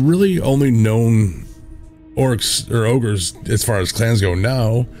 The really only known orcs or ogres, as far as clans go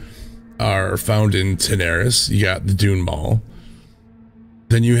now, are found in Tenaris. You got the Dune Maul.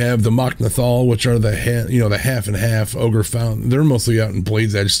 Then you have the Moknathal, which are the half and half ogre found. They're mostly out in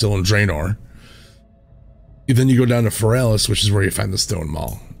Blades Edge, still in Draenor. Then you go down to Feralis, which is where you find the Stone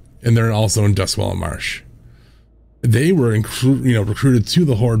Maul, and they're also in Dustwall Marsh. They were recruited to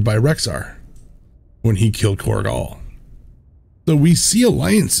the Horde by Rexxar when he killed Korgal. So we see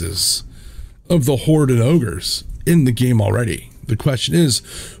alliances of the Horde and ogres in the game already. The question is,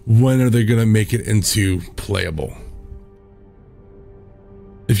 when are they going to make it into playable?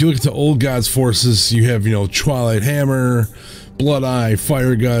 If you look at the old gods forces, you have, Twilight Hammer, Blood Eye,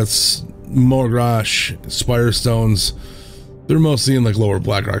 Fire Guts, Morgosh, Spire Stones. They're mostly in like Lower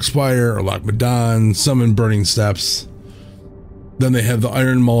Blackrock Spire or Loch Madan, some in Burning Steps. Then they have the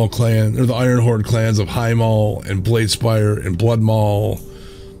Iron Maul clan, or the Iron Horde clans of High Maul and Bladespire and Blood Maul.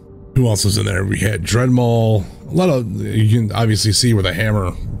 Who else was in there? We had Dread Maul. A lot of, you can obviously see where the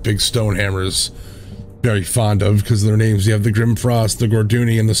hammer, big stone hammers, very fond of because of their names. You have the Grimfrost, the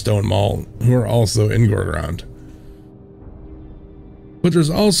Gorduni, and the Stone Maul, who are also in Gorgrond. But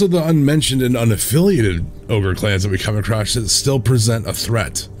there's also the unmentioned and unaffiliated ogre clans that we come across that still present a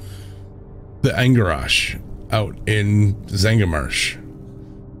threat. The Angarash out in Zangamarsh.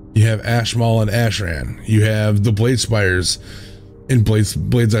 You have Ashmal and Ashran. You have the Bladespires in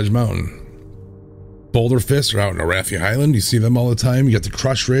Blades Edge Mountain. Boulder Fists are out in Arathi Highland. You see them all the time. You got the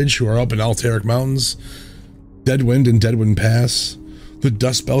Crush Ridge, who are up in Altaric Mountains. Deadwind and Deadwind Pass. The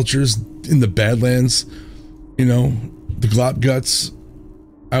Dust Belchers in the Badlands. The Glop Guts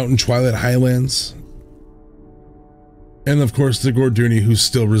out in Twilight Highlands. And of course the Gorduni, who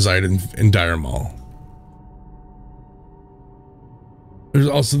still reside in Dire Maul. There's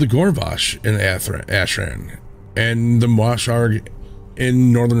also the Gorvash in Ashran. And the Moasharg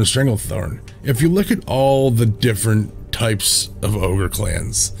in Northern Stranglethorn. If you look at all the different types of ogre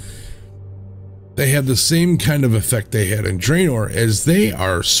clans, they have the same kind of effect they had in Draenor, as they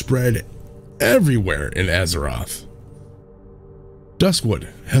are spread everywhere in Azeroth. Duskwood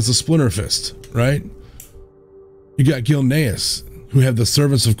has a Splinter Fist, right? You got Gilneas, who have the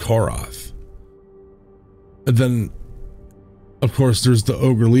Servants of Koroth. And then, of course, there's the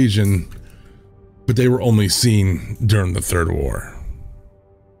Ogre Legion, but they were only seen during the Third War.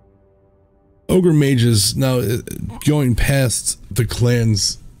 Ogre mages, now going past the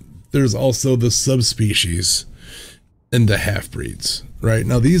clans, there's also the subspecies and the half-breeds, right?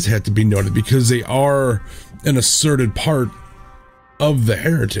 Now these had to be noted because they are an asserted part of the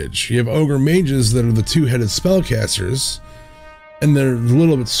heritage. You have ogre mages that are the two-headed spellcasters, and they're a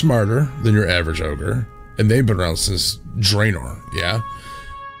little bit smarter than your average ogre, and they've been around since Draenor, yeah?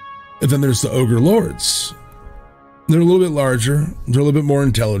 And then there's the ogre lords. They're a little bit larger, they're a little bit more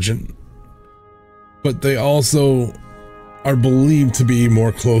intelligent, but they also are believed to be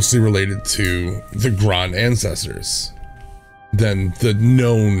more closely related to the Grand ancestors than the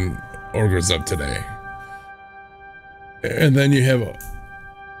known ogres of today. And then you have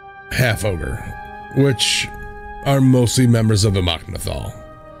half ogre, which are mostly members of the Machnathal,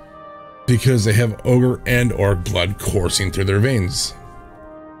 because they have ogre and orc blood coursing through their veins.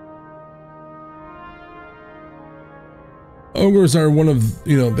 Ogres are one of,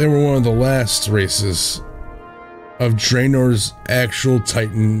 they were one of the last races of Draenor's actual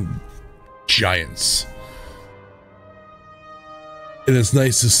Titan giants. And it's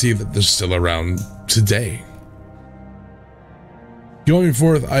nice to see that they're still around today. Going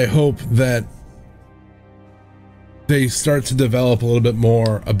forth, I hope that they start to develop a little bit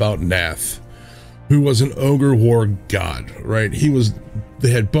more about Nath, who was an ogre war god, right? They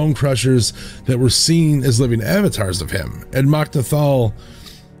had bone crushers that were seen as living avatars of him. And Machnathal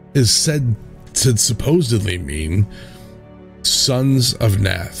is said to supposedly mean sons of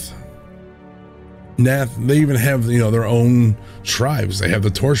Nath. Nath, they even have, their own tribes. They have the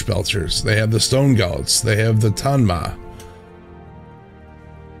Torchbelchers, they have the Stone Gullets, they have the Tanma.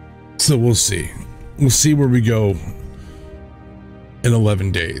 So we'll see. We'll see where we go in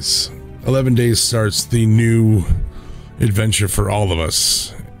 11 days. 11 days starts the new adventure for all of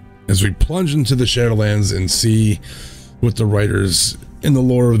us as we plunge into the Shadowlands and see what the writers in the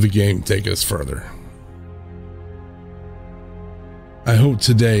lore of the game take us further. I hope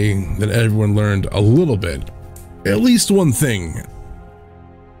today that everyone learned a little bit, at least one thing,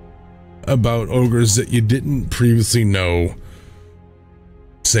 about ogres that you didn't previously know,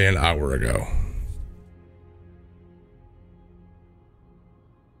 say, an hour ago.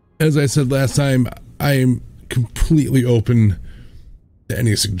 As I said last time, I am completely open to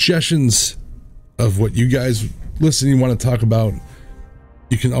any suggestions of what you guys listening want to talk about.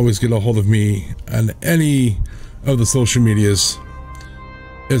 You can always get a hold of me on any of the social medias.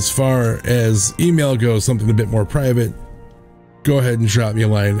 As far as email goes, something a bit more private, go ahead and drop me a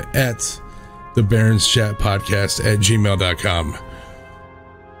line at thebaronschatpodcast@gmail.com.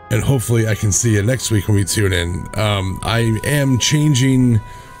 And hopefully I can see you next week when we tune in. I'm changing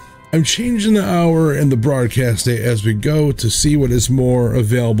the hour and the broadcast day as we go to see what is more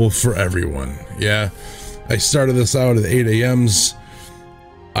available for everyone. Yeah, I started this out at 8 a.m.s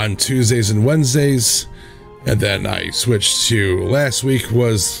on Tuesdays and Wednesdays. And then I switched to last week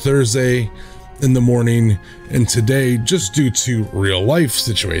was Thursday in the morning, and today, just due to real life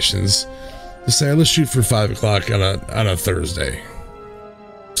situations, decided let's shoot for 5 o'clock on a Thursday.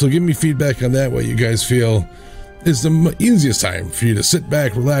 So give me feedback on that, what you guys feel is the easiest time for you to sit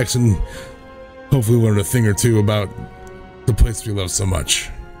back, relax, and hopefully learn a thing or two about the place we love so much.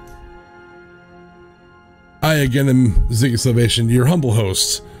 I again am Ziggy Salvation, your humble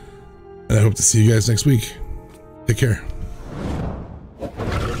host, and I hope to see you guys next week. Take care.